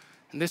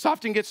 And this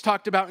often gets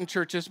talked about in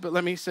churches, but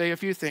let me say a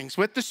few things.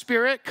 With the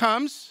Spirit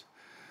comes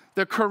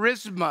the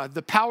charisma,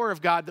 the power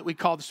of God that we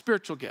call the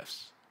spiritual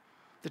gifts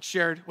that's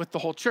shared with the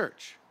whole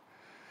church.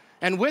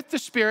 And with the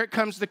Spirit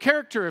comes the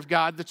character of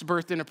God that's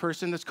birthed in a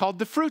person that's called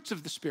the fruits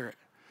of the Spirit.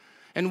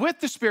 And with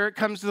the Spirit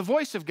comes the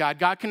voice of God.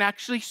 God can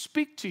actually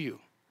speak to you.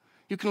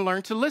 You can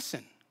learn to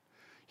listen.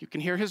 You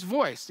can hear his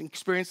voice and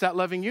experience that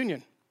loving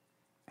union.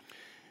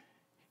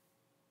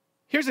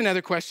 Here's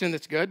another question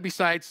that's good,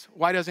 besides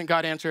why doesn't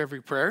God answer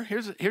every prayer?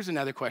 Here's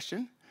another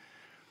question.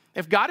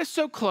 If God is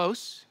so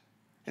close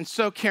and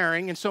so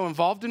caring and so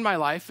involved in my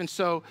life and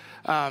so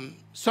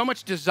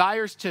much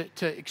desires to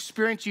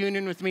experience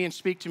union with me and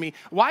speak to me,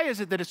 why is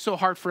it that it's so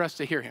hard for us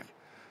to hear him?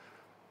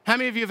 How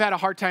many of you have had a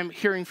hard time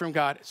hearing from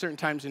God at certain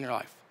times in your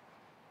life?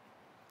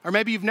 Or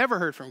maybe you've never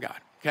heard from God,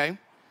 okay?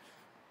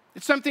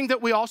 It's something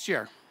that we all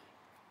share.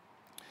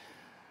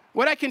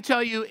 What I can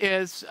tell you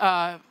is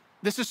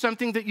this is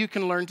something that you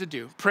can learn to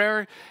do.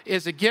 Prayer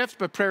is a gift,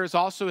 but prayer is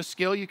also a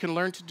skill. You can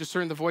learn to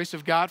discern the voice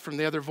of God from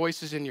the other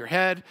voices in your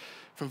head,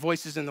 from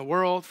voices in the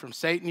world, from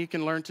Satan. You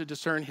can learn to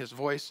discern his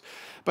voice.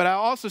 But I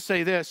also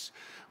say this,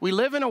 we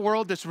live in a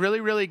world that's really,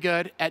 really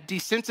good at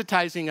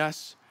desensitizing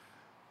us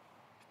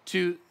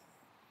to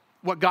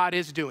what God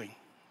is doing,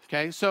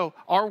 okay? So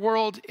our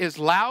world is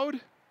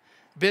loud,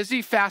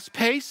 busy,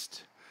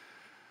 fast-paced.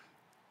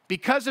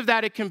 Because of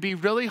that, it can be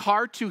really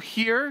hard to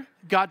hear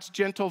God's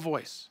gentle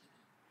voice.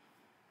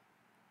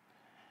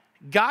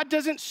 God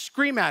doesn't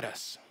scream at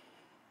us.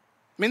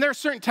 I mean, there are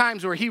certain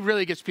times where he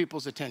really gets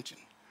people's attention.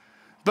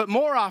 But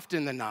more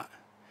often than not,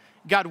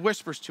 God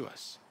whispers to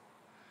us.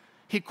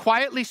 He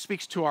quietly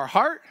speaks to our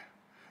heart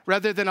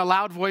rather than a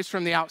loud voice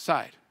from the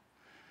outside.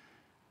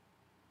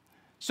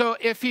 So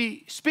if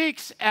he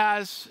speaks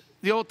as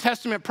the Old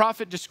Testament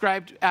prophet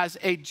described as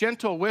a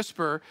gentle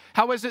whisper,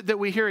 how is it that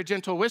we hear a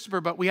gentle whisper,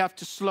 but we have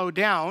to slow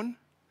down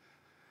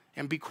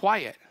and be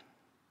quiet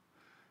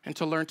and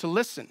to learn to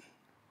listen?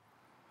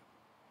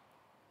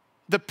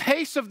 The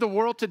pace of the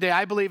world today,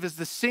 I believe, is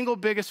the single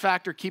biggest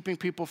factor keeping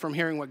people from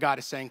hearing what God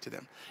is saying to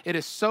them. It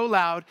is so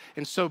loud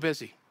and so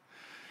busy.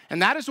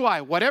 And that is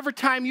why, whatever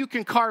time you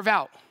can carve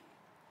out,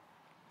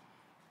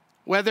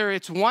 whether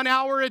it's 1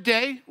 hour a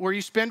day where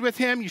you spend with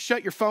him, you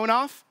shut your phone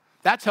off,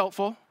 that's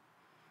helpful,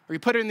 or you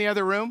put it in the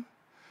other room,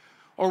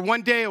 or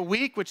 1 day a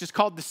week, which is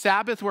called the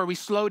Sabbath, where we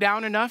slow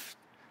down enough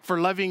for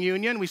loving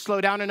union, we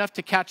slow down enough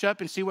to catch up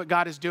and see what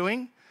God is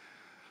doing.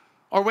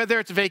 Or whether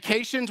it's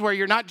vacations where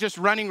you're not just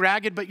running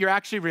ragged, but you're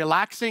actually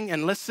relaxing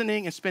and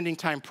listening and spending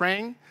time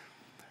praying.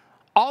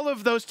 All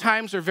of those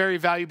times are very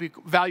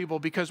valuable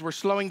because we're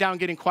slowing down,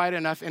 getting quiet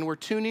enough, and we're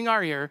tuning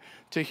our ear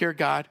to hear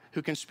God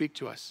who can speak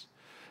to us.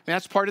 And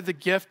that's part of the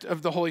gift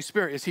of the Holy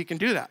Spirit, is he can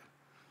do that.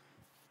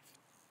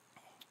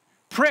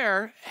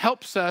 Prayer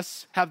helps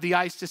us have the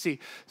eyes to see.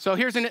 So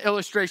here's an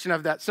illustration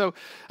of that. So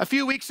a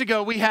few weeks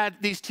ago, we had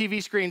these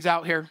TV screens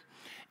out here.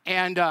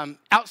 And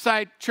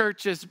outside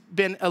church has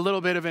been a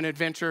little bit of an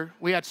adventure.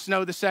 We had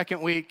snow the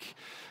second week,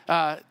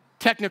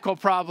 technical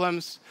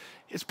problems.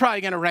 It's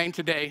probably going to rain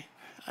today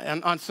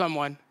on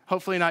someone.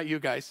 Hopefully not you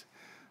guys.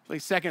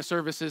 Like second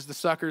service is the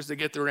suckers that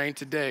get the rain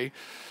today.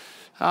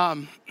 But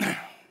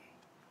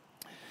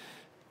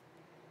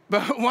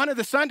one of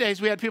the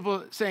Sundays, we had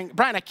people saying,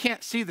 Brian, I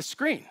can't see the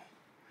screen.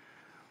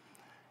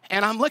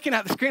 And I'm looking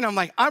at the screen. I'm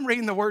like, I'm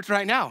reading the words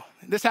right now.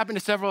 This happened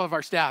to several of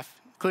our staff,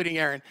 including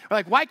Aaron. We're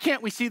like, why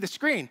can't we see the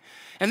screen?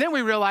 And then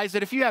we realized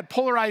that if you had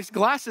polarized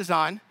glasses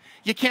on,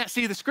 you can't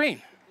see the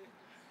screen.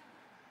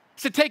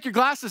 So take your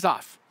glasses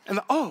off. And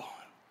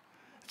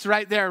it's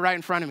right there, right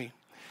in front of me.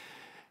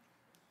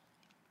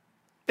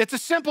 It's a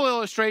simple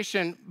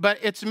illustration, but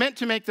it's meant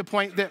to make the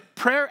point that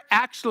prayer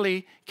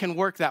actually can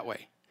work that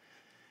way.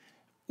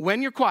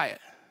 When you're quiet,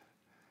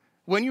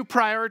 when you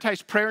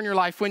prioritize prayer in your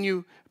life, when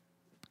you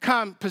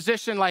come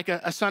positioned like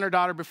a son or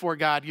daughter before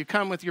God. You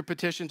come with your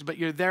petitions, but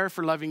you're there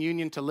for loving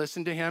union to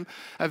listen to him.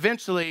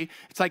 Eventually,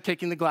 it's like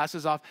taking the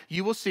glasses off.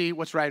 You will see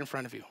what's right in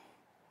front of you.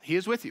 He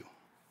is with you.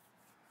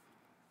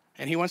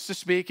 And he wants to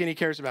speak, and he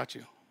cares about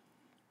you.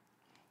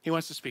 He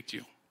wants to speak to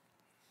you.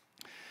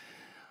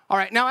 All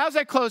right, now as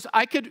I close,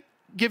 I could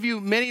give you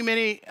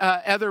many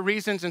other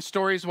reasons and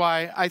stories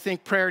why I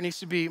think prayer needs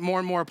to be more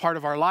and more a part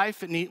of our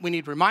life. We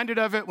need reminded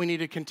of it. We need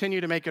to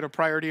continue to make it a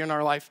priority in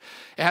our life.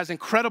 It has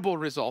incredible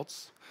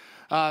results.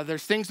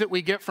 There's things that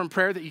we get from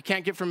prayer that you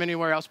can't get from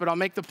anywhere else, but I'll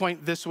make the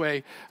point this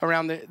way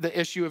around the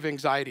issue of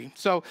anxiety.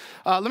 So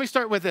let me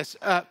start with this.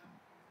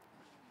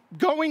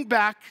 Going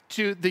back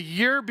to the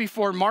year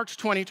before March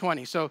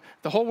 2020, so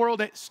the whole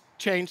world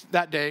changed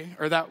that day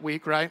or that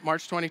week, right?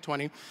 March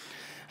 2020.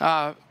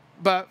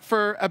 But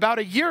for about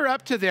a year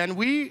up to then,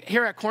 we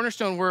here at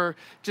Cornerstone were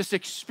just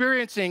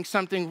experiencing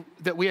something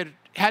that we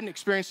hadn't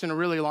experienced in a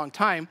really long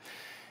time.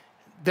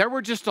 There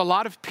were just a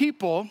lot of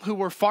people who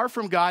were far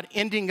from God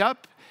ending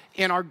up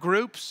in our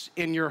groups,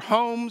 in your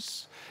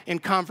homes, in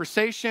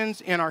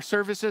conversations, in our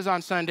services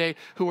on Sunday,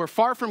 who were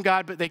far from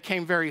God, but they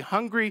came very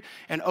hungry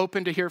and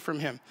open to hear from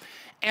him.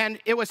 And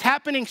it was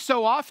happening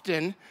so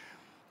often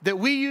that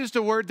we used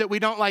a word that we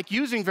don't like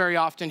using very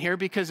often here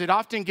because it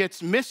often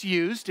gets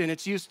misused and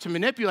it's used to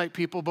manipulate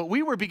people, but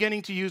we were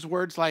beginning to use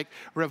words like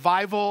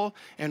revival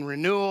and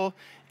renewal.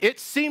 It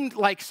seemed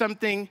like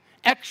something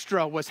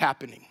extra was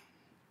happening.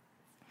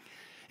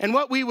 And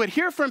what we would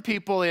hear from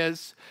people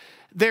is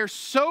they're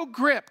so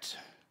gripped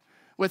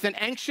with an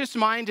anxious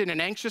mind and an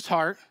anxious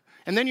heart.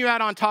 And then you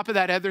add on top of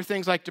that other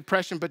things like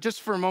depression, but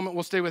just for a moment,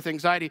 we'll stay with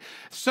anxiety.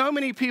 So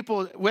many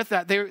people with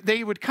that,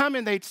 they would come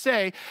and they'd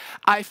say,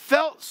 I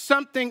felt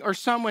something or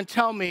someone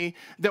tell me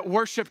that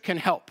worship can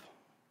help.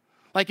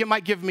 Like it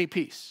might give me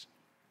peace.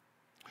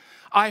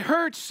 I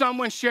heard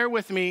someone share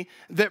with me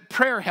that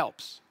prayer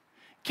helps.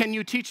 Can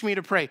you teach me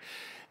to pray?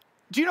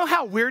 Do you know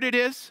how weird it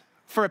is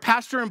for a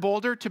pastor in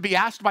Boulder to be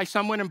asked by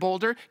someone in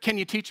Boulder, can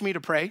you teach me to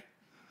pray?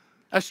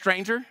 A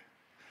stranger?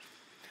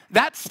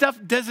 That stuff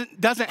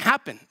doesn't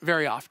happen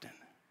very often.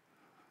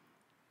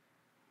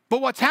 But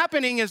what's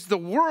happening is the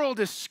world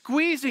is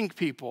squeezing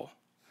people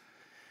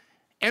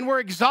and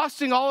we're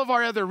exhausting all of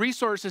our other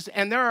resources.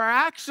 And there are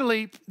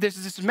actually, there's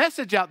this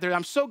message out there.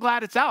 I'm so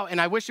glad it's out and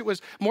I wish it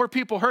was more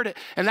people heard it.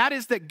 And that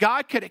is that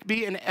God could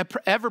be an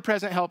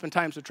ever-present help in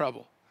times of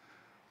trouble.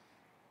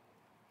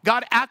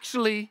 God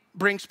actually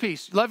brings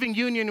peace. Loving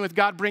union with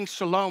God brings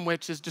shalom,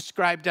 which is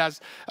described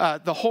as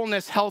the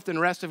wholeness, health, and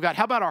rest of God.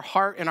 How about our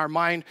heart and our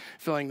mind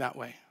feeling that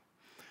way?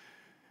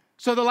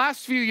 So the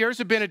last few years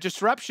have been a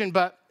disruption,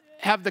 but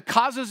have the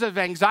causes of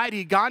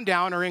anxiety gone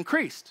down or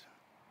increased?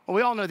 Well,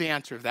 we all know the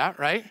answer to that,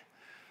 right?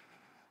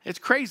 It's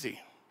crazy.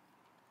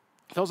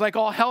 It feels like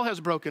all hell has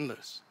broken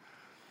loose.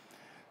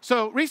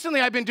 So recently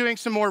I've been doing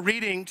some more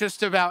reading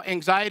just about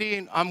anxiety,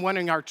 and I'm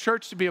wanting our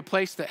church to be a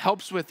place that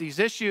helps with these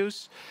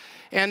issues.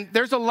 And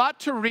there's a lot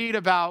to read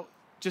about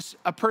just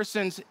a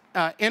person's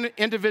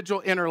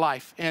individual inner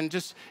life. And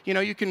just,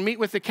 you can meet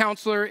with a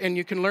counselor and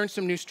you can learn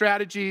some new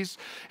strategies.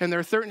 And there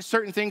are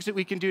certain things that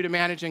we can do to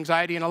manage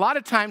anxiety. And a lot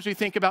of times we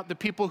think about the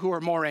people who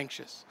are more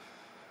anxious.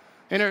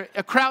 In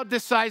a crowd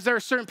this size, there are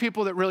certain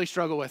people that really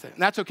struggle with it.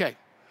 And that's okay.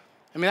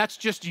 I mean, that's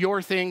just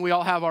your thing. We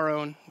all have our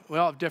own. We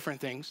all have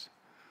different things.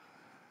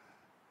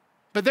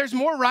 But there's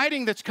more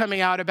writing that's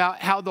coming out about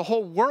how the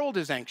whole world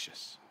is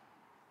anxious.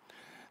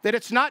 That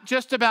it's not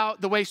just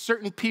about the way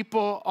certain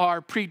people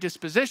are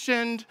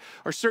predispositioned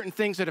or certain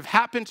things that have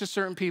happened to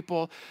certain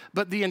people,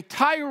 but the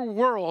entire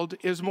world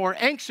is more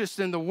anxious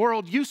than the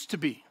world used to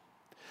be.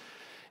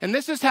 And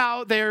this is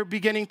how they're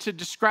beginning to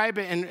describe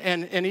it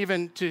and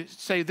even to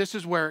say this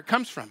is where it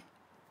comes from.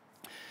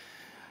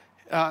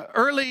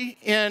 Early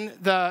in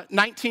the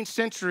 19th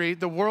century,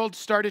 the world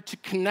started to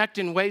connect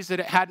in ways that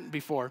it hadn't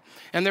before.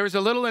 And there was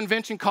a little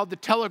invention called the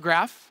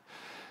telegraph.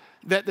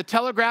 That the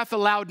telegraph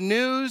allowed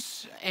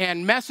news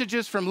and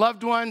messages from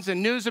loved ones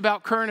and news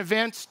about current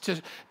events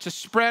to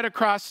spread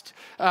across,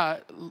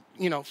 far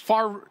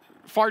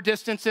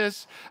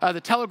distances. The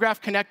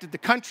telegraph connected the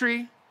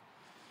country.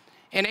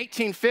 In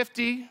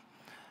 1850,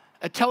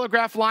 a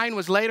telegraph line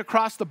was laid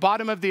across the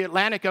bottom of the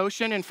Atlantic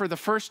Ocean, and for the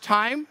first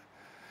time,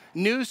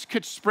 news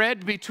could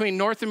spread between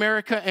North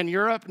America and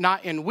Europe,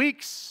 not in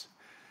weeks,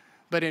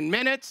 but in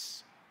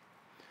minutes.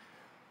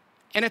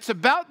 And it's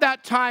about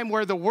that time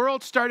where the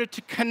world started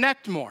to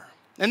connect more.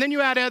 And then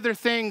you add other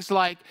things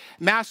like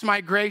mass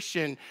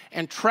migration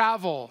and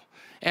travel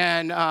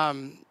and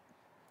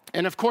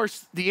of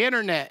course, the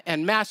internet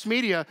and mass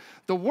media.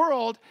 The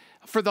world,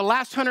 for the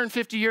last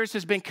 150 years,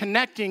 has been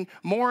connecting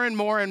more and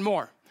more and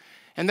more.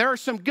 And there are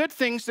some good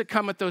things that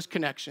come with those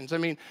connections. I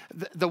mean,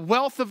 the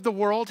wealth of the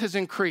world has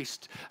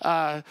increased.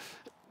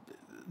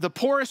 The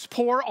poorest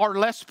poor are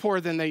less poor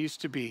than they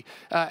used to be.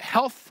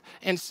 Health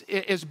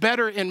is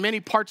better in many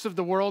parts of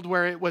the world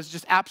where it was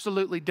just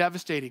absolutely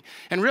devastating.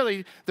 And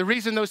really, the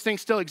reason those things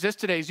still exist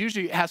today is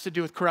usually it has to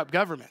do with corrupt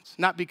governments,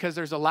 not because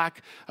there's a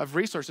lack of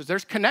resources.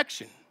 There's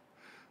connection.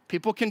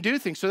 People can do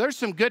things. So there's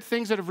some good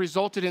things that have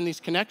resulted in these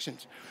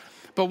connections.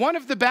 But one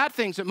of the bad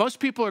things that most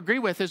people agree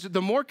with is that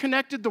the more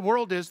connected the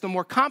world is, the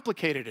more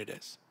complicated it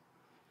is.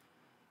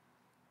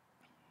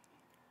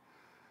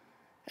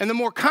 And the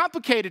more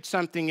complicated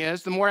something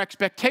is, the more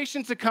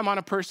expectations that come on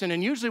a person,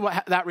 and usually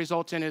what that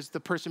results in is the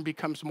person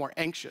becomes more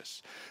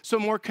anxious. So a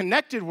more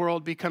connected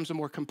world becomes a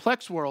more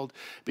complex world,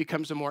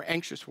 becomes a more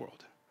anxious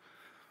world.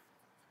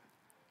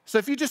 So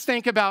if you just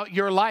think about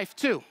your life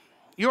too,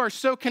 you are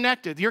so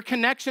connected. Your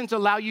connections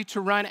allow you to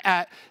run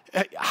at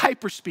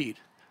hyperspeed.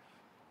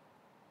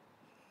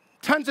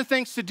 Tons of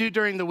things to do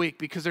during the week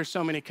because there's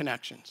so many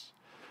connections.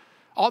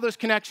 All those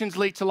connections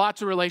lead to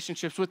lots of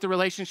relationships. With the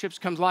relationships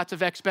comes lots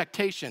of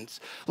expectations,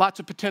 lots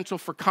of potential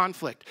for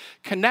conflict.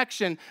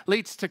 Connection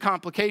leads to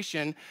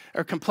complication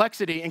or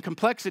complexity, and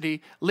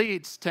complexity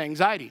leads to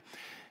anxiety.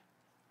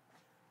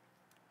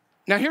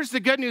 Now, here's the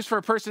good news for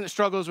a person that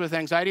struggles with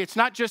anxiety. It's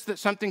not just that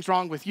something's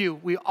wrong with you.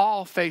 We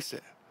all face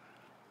it.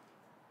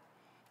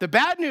 The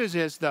bad news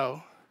is,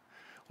 though,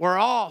 we're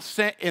all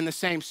in the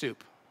same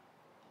soup,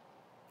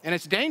 and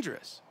it's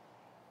dangerous.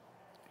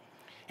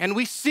 And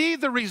we see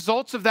the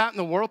results of that in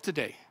the world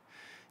today.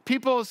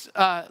 People's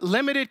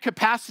limited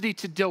capacity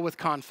to deal with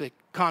conflict,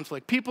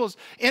 conflict, people's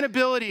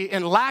inability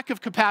and lack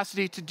of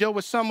capacity to deal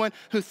with someone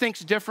who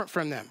thinks different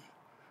from them.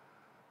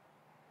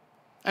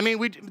 I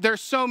mean,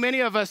 there's so many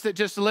of us that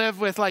just live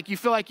with like, you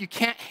feel like you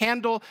can't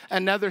handle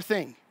another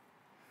thing.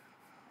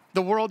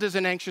 The world is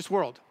an anxious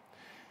world.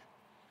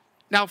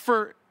 Now,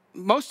 for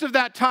most of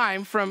that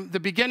time, from the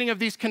beginning of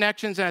these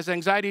connections, as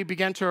anxiety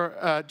began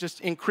to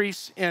just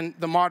increase in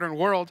the modern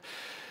world,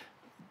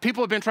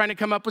 people have been trying to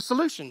come up with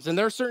solutions. And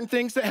there are certain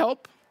things that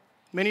help.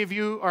 Many of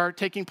you are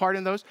taking part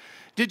in those.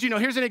 Did you know,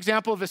 here's an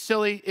example of a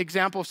silly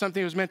example of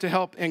something that was meant to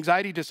help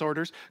anxiety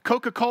disorders.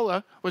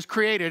 Coca-Cola was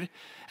created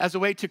as a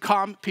way to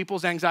calm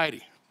people's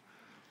anxiety.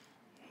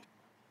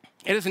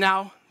 It is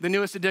now the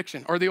newest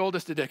addiction, or the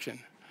oldest addiction.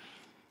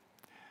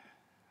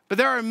 But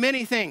there are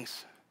many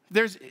things.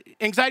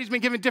 Anxiety's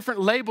been given different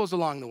labels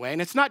along the way. And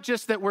it's not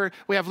just that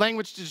we have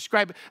language to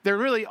describe it. There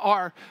really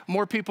are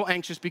more people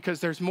anxious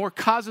because there's more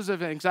causes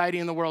of anxiety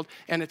in the world,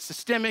 and it's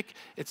systemic,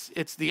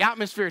 it's the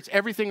atmosphere, it's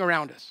everything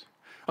around us.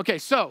 Okay,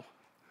 so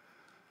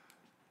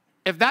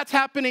if that's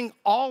happening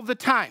all the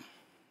time,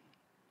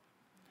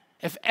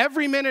 if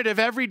every minute of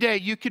every day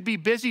you could be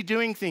busy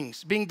doing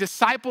things, being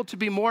discipled to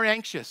be more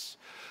anxious,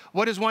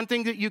 what is one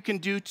thing that you can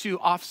do to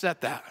offset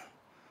that?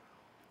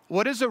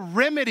 What is a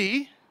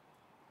remedy?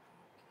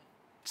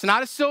 It's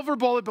not a silver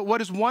bullet, but what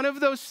is one of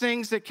those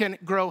things that can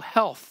grow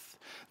health,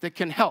 that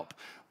can help?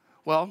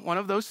 Well, one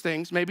of those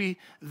things, maybe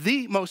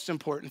the most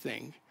important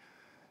thing,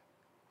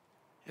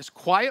 is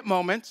quiet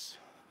moments,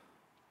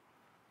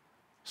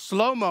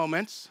 slow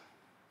moments,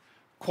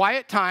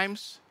 quiet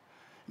times,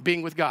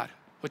 being with God,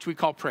 which we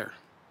call prayer.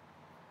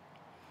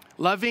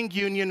 Loving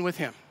union with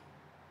Him.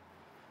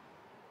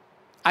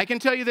 I can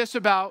tell you this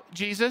about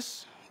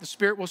Jesus. The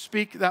Spirit will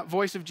speak that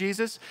voice of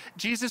Jesus.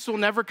 Jesus will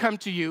never come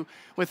to you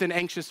with an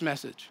anxious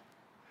message.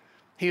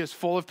 He is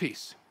full of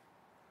peace.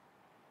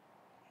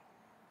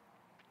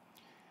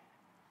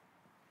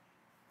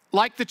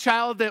 Like the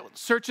child that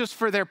searches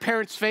for their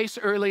parent's face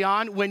early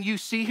on, when you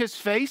see his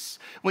face,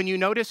 when you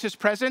notice his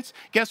presence,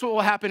 guess what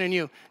will happen in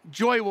you?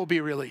 Joy will be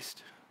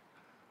released.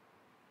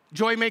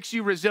 Joy makes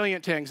you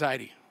resilient to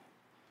anxiety.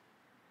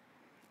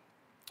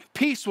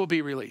 Peace will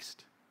be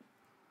released.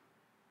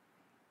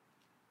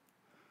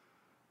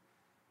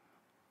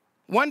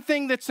 One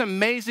thing that's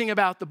amazing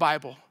about the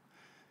Bible,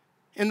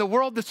 in the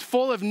world that's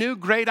full of new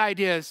great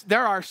ideas,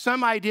 there are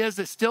some ideas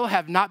that still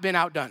have not been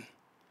outdone.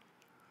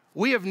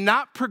 We have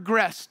not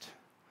progressed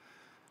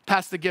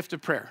past the gift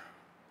of prayer.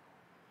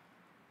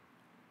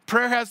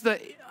 Prayer has the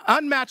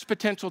unmatched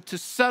potential to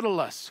settle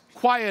us,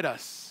 quiet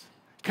us,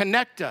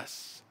 connect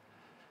us,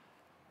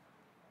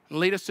 and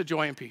lead us to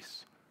joy and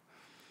peace.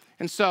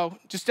 And so,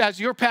 just as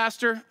your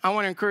pastor, I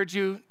want to encourage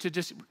you to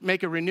just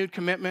make a renewed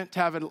commitment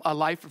to have a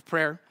life of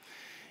prayer.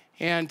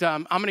 And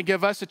I'm going to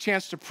give us a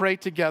chance to pray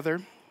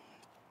together.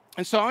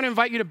 And so I want to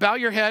invite you to bow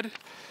your head.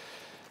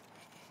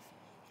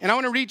 And I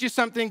want to read you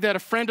something that a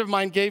friend of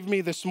mine gave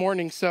me this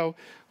morning. So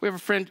we have a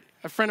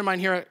friend of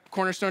mine here at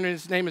Cornerstone, and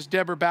his name is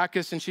Deborah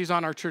Backus, and she's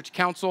on our church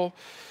council.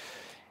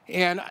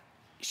 And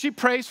she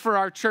prays for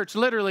our church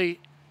literally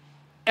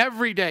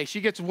every day.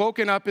 She gets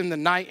woken up in the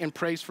night and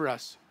prays for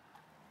us.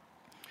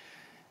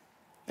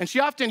 And she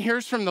often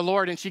hears from the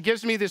Lord, and she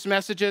gives me these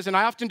messages, and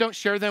I often don't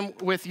share them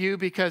with you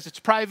because it's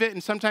private,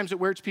 and sometimes it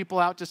weirds people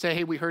out to say,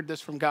 hey, we heard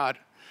this from God.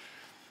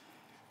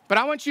 But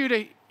I want you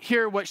to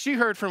hear what she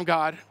heard from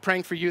God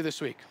praying for you this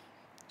week.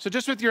 So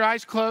just with your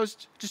eyes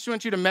closed, just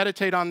want you to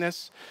meditate on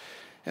this,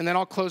 and then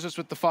I'll close this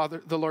with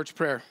the Lord's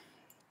Prayer.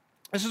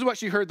 This is what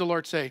she heard the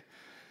Lord say.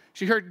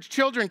 She heard,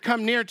 children,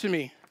 come near to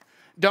me.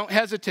 Don't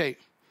hesitate.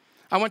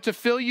 I want to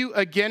fill you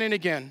again and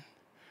again.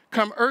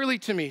 Come early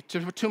to me,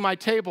 to my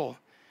table.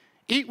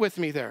 Eat with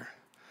me there.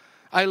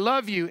 I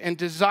love you and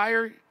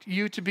desire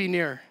you to be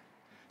near.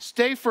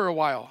 Stay for a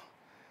while.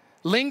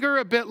 Linger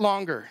a bit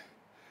longer.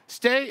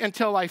 Stay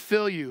until I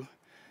fill you.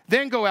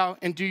 Then go out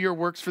and do your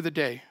works for the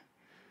day.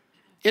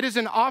 It is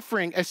an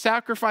offering, a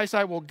sacrifice.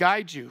 I will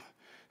guide you.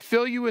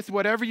 Fill you with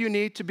whatever you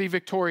need to be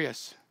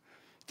victorious.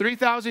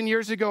 3,000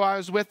 years ago, I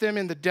was with them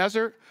in the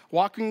desert,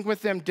 walking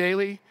with them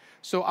daily.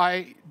 So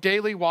I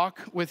daily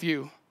walk with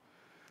you.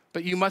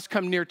 But you must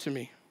come near to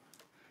me.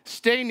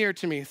 Stay near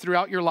to me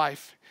throughout your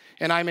life,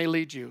 and I may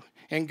lead you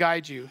and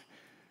guide you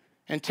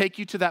and take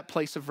you to that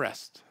place of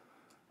rest.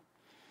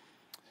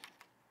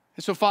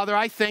 And so, Father,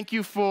 I thank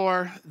you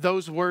for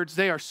those words.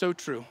 They are so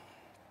true.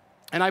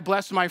 And I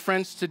bless my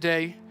friends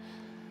today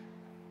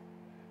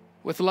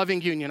with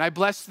loving union. I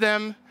bless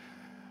them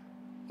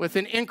with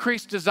an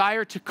increased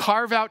desire to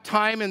carve out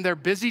time in their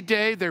busy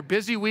day, their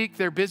busy week,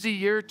 their busy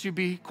year to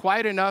be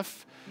quiet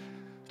enough,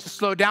 to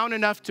slow down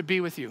enough to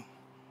be with you.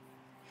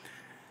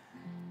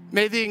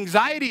 May the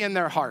anxiety in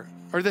their heart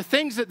or the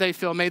things that they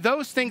feel, may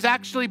those things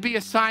actually be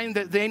a sign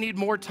that they need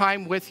more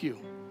time with you.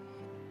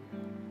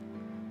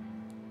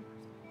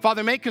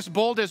 Father, make us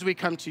bold as we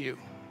come to you.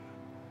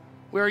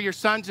 We are your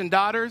sons and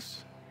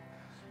daughters.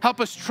 Help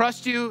us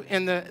trust you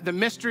in the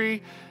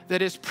mystery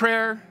that is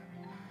prayer.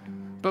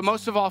 But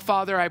most of all,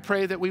 Father, I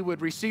pray that we would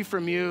receive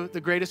from you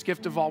the greatest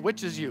gift of all,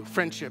 which is you,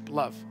 friendship,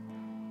 love.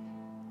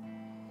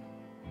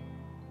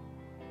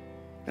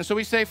 And so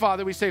we say,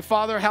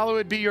 Father,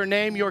 hallowed be your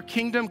name, your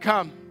kingdom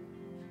come.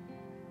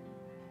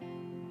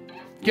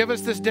 Give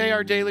us this day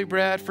our daily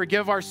bread.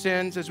 Forgive our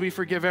sins as we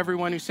forgive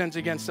everyone who sins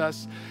against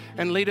us.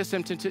 And lead us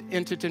into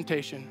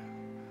temptation.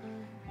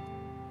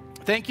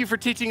 Thank you for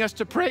teaching us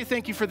to pray.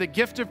 Thank you for the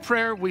gift of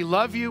prayer. We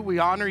love you. We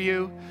honor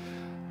you.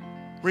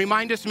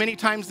 Remind us many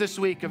times this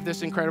week of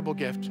this incredible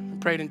gift. We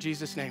pray it in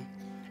Jesus' name.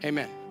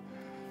 Amen.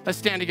 Let's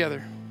stand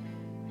together.